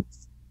a way,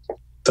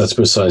 that's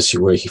precisely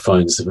where he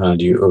finds the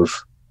value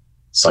of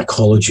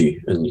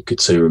psychology, and you could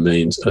say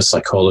remains a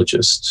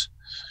psychologist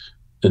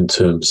in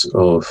terms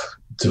of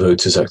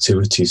devote his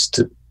activities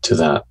to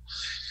that.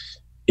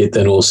 It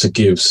then also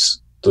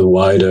gives the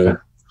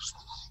wider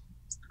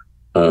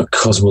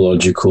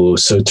cosmological or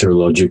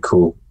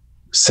soteriological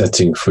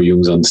setting for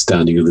Jung's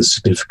understanding of the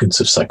significance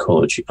of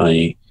psychology,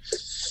 i.e.,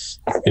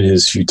 in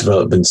his view,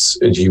 developments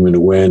in human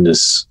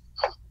awareness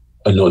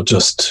are not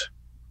just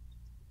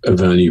a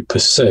value per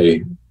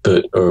se,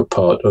 but are a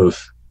part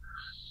of,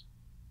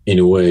 in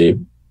a way,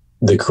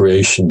 the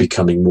creation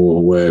becoming more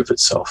aware of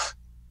itself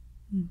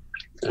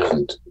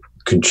and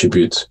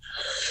contribute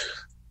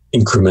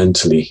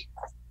incrementally,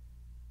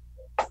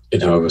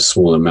 in however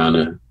small a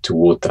manner,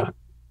 toward that.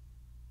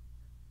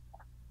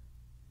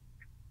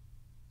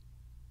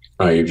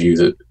 I view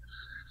that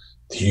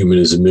the human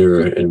is a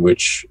mirror in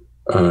which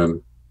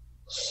the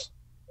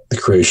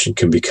creation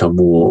can become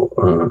more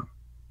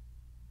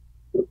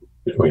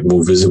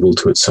visible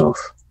to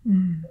itself.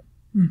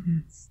 Mm-hmm.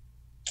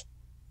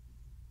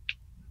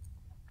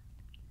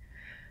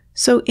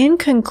 So in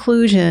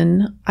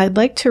conclusion, I'd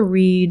like to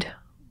read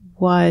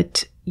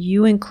what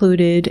you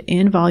included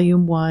in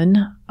Volume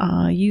 1.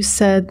 You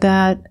said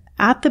that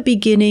at the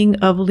beginning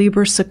of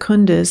Liber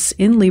Secundus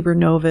in Liber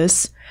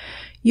Novus,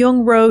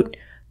 Jung wrote,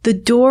 "The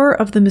door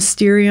of the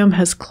mysterium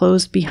has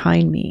closed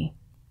behind me."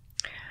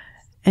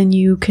 And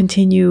you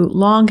continue,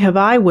 "Long have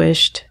I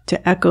wished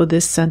to echo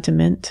this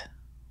sentiment,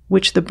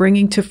 which the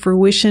bringing to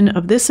fruition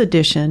of this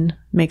edition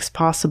makes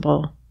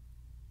possible."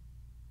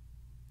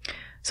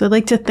 So I'd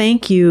like to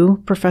thank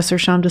you, Professor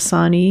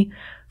Shamdasani,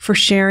 for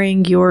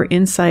sharing your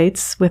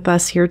insights with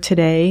us here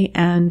today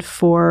and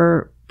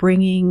for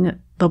bringing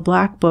the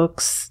Black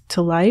Books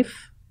to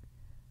life.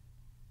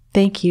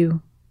 Thank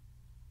you.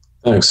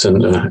 Thanks,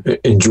 and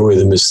enjoy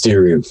the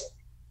mysterium.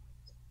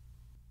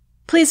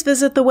 Please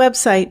visit the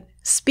website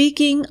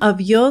Speaking of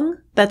Jung,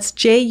 that's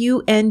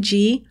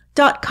JUNG.com,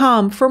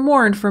 for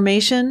more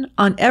information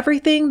on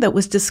everything that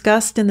was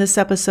discussed in this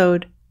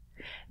episode.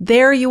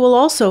 There you will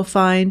also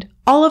find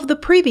all of the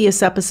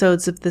previous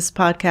episodes of this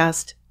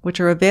podcast,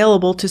 which are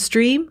available to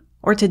stream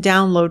or to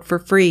download for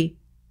free.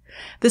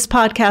 This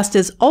podcast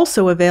is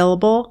also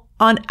available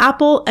on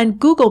Apple and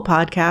Google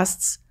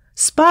Podcasts,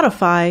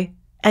 Spotify,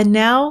 and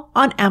now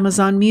on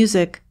Amazon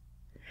Music.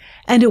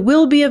 And it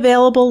will be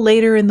available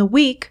later in the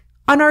week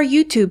on our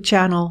YouTube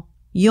channel,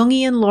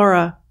 Jungian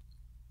Laura.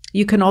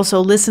 You can also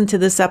listen to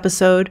this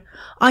episode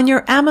on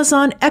your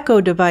Amazon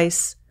Echo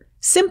device,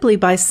 simply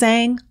by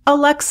saying,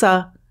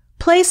 "Alexa,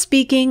 play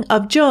Speaking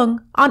of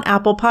Jung on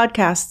Apple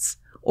Podcasts,"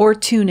 or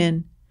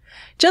TuneIn.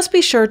 Just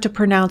be sure to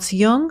pronounce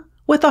Jung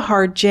with a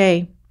hard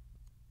J.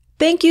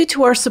 Thank you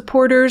to our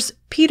supporters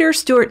Peter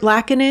Stewart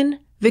Lackinen,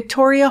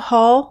 Victoria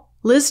Hall,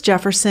 Liz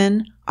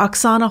Jefferson,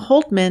 Oksana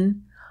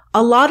Holtman,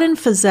 Aladdin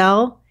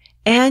Fazel,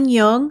 Anne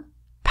Young,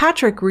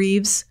 Patrick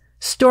Reeves,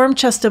 Storm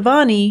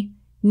Chestavani,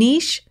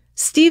 Nish,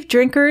 Steve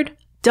Drinkard,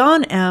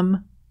 Don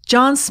M.,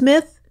 John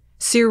Smith,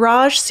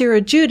 Siraj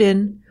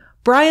Sirajudin,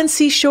 Brian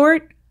C.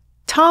 Short,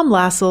 Tom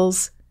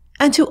Lassels,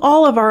 and to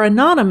all of our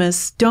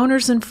anonymous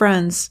donors and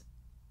friends.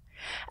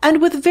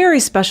 And with very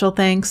special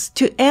thanks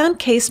to Ann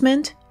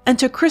Casement and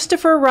to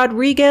Christopher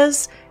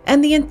Rodriguez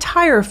and the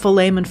entire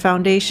Philemon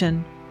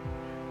Foundation.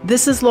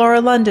 This is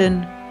Laura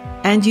London,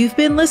 and you've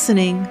been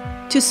listening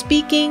to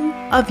Speaking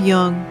of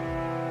Jung.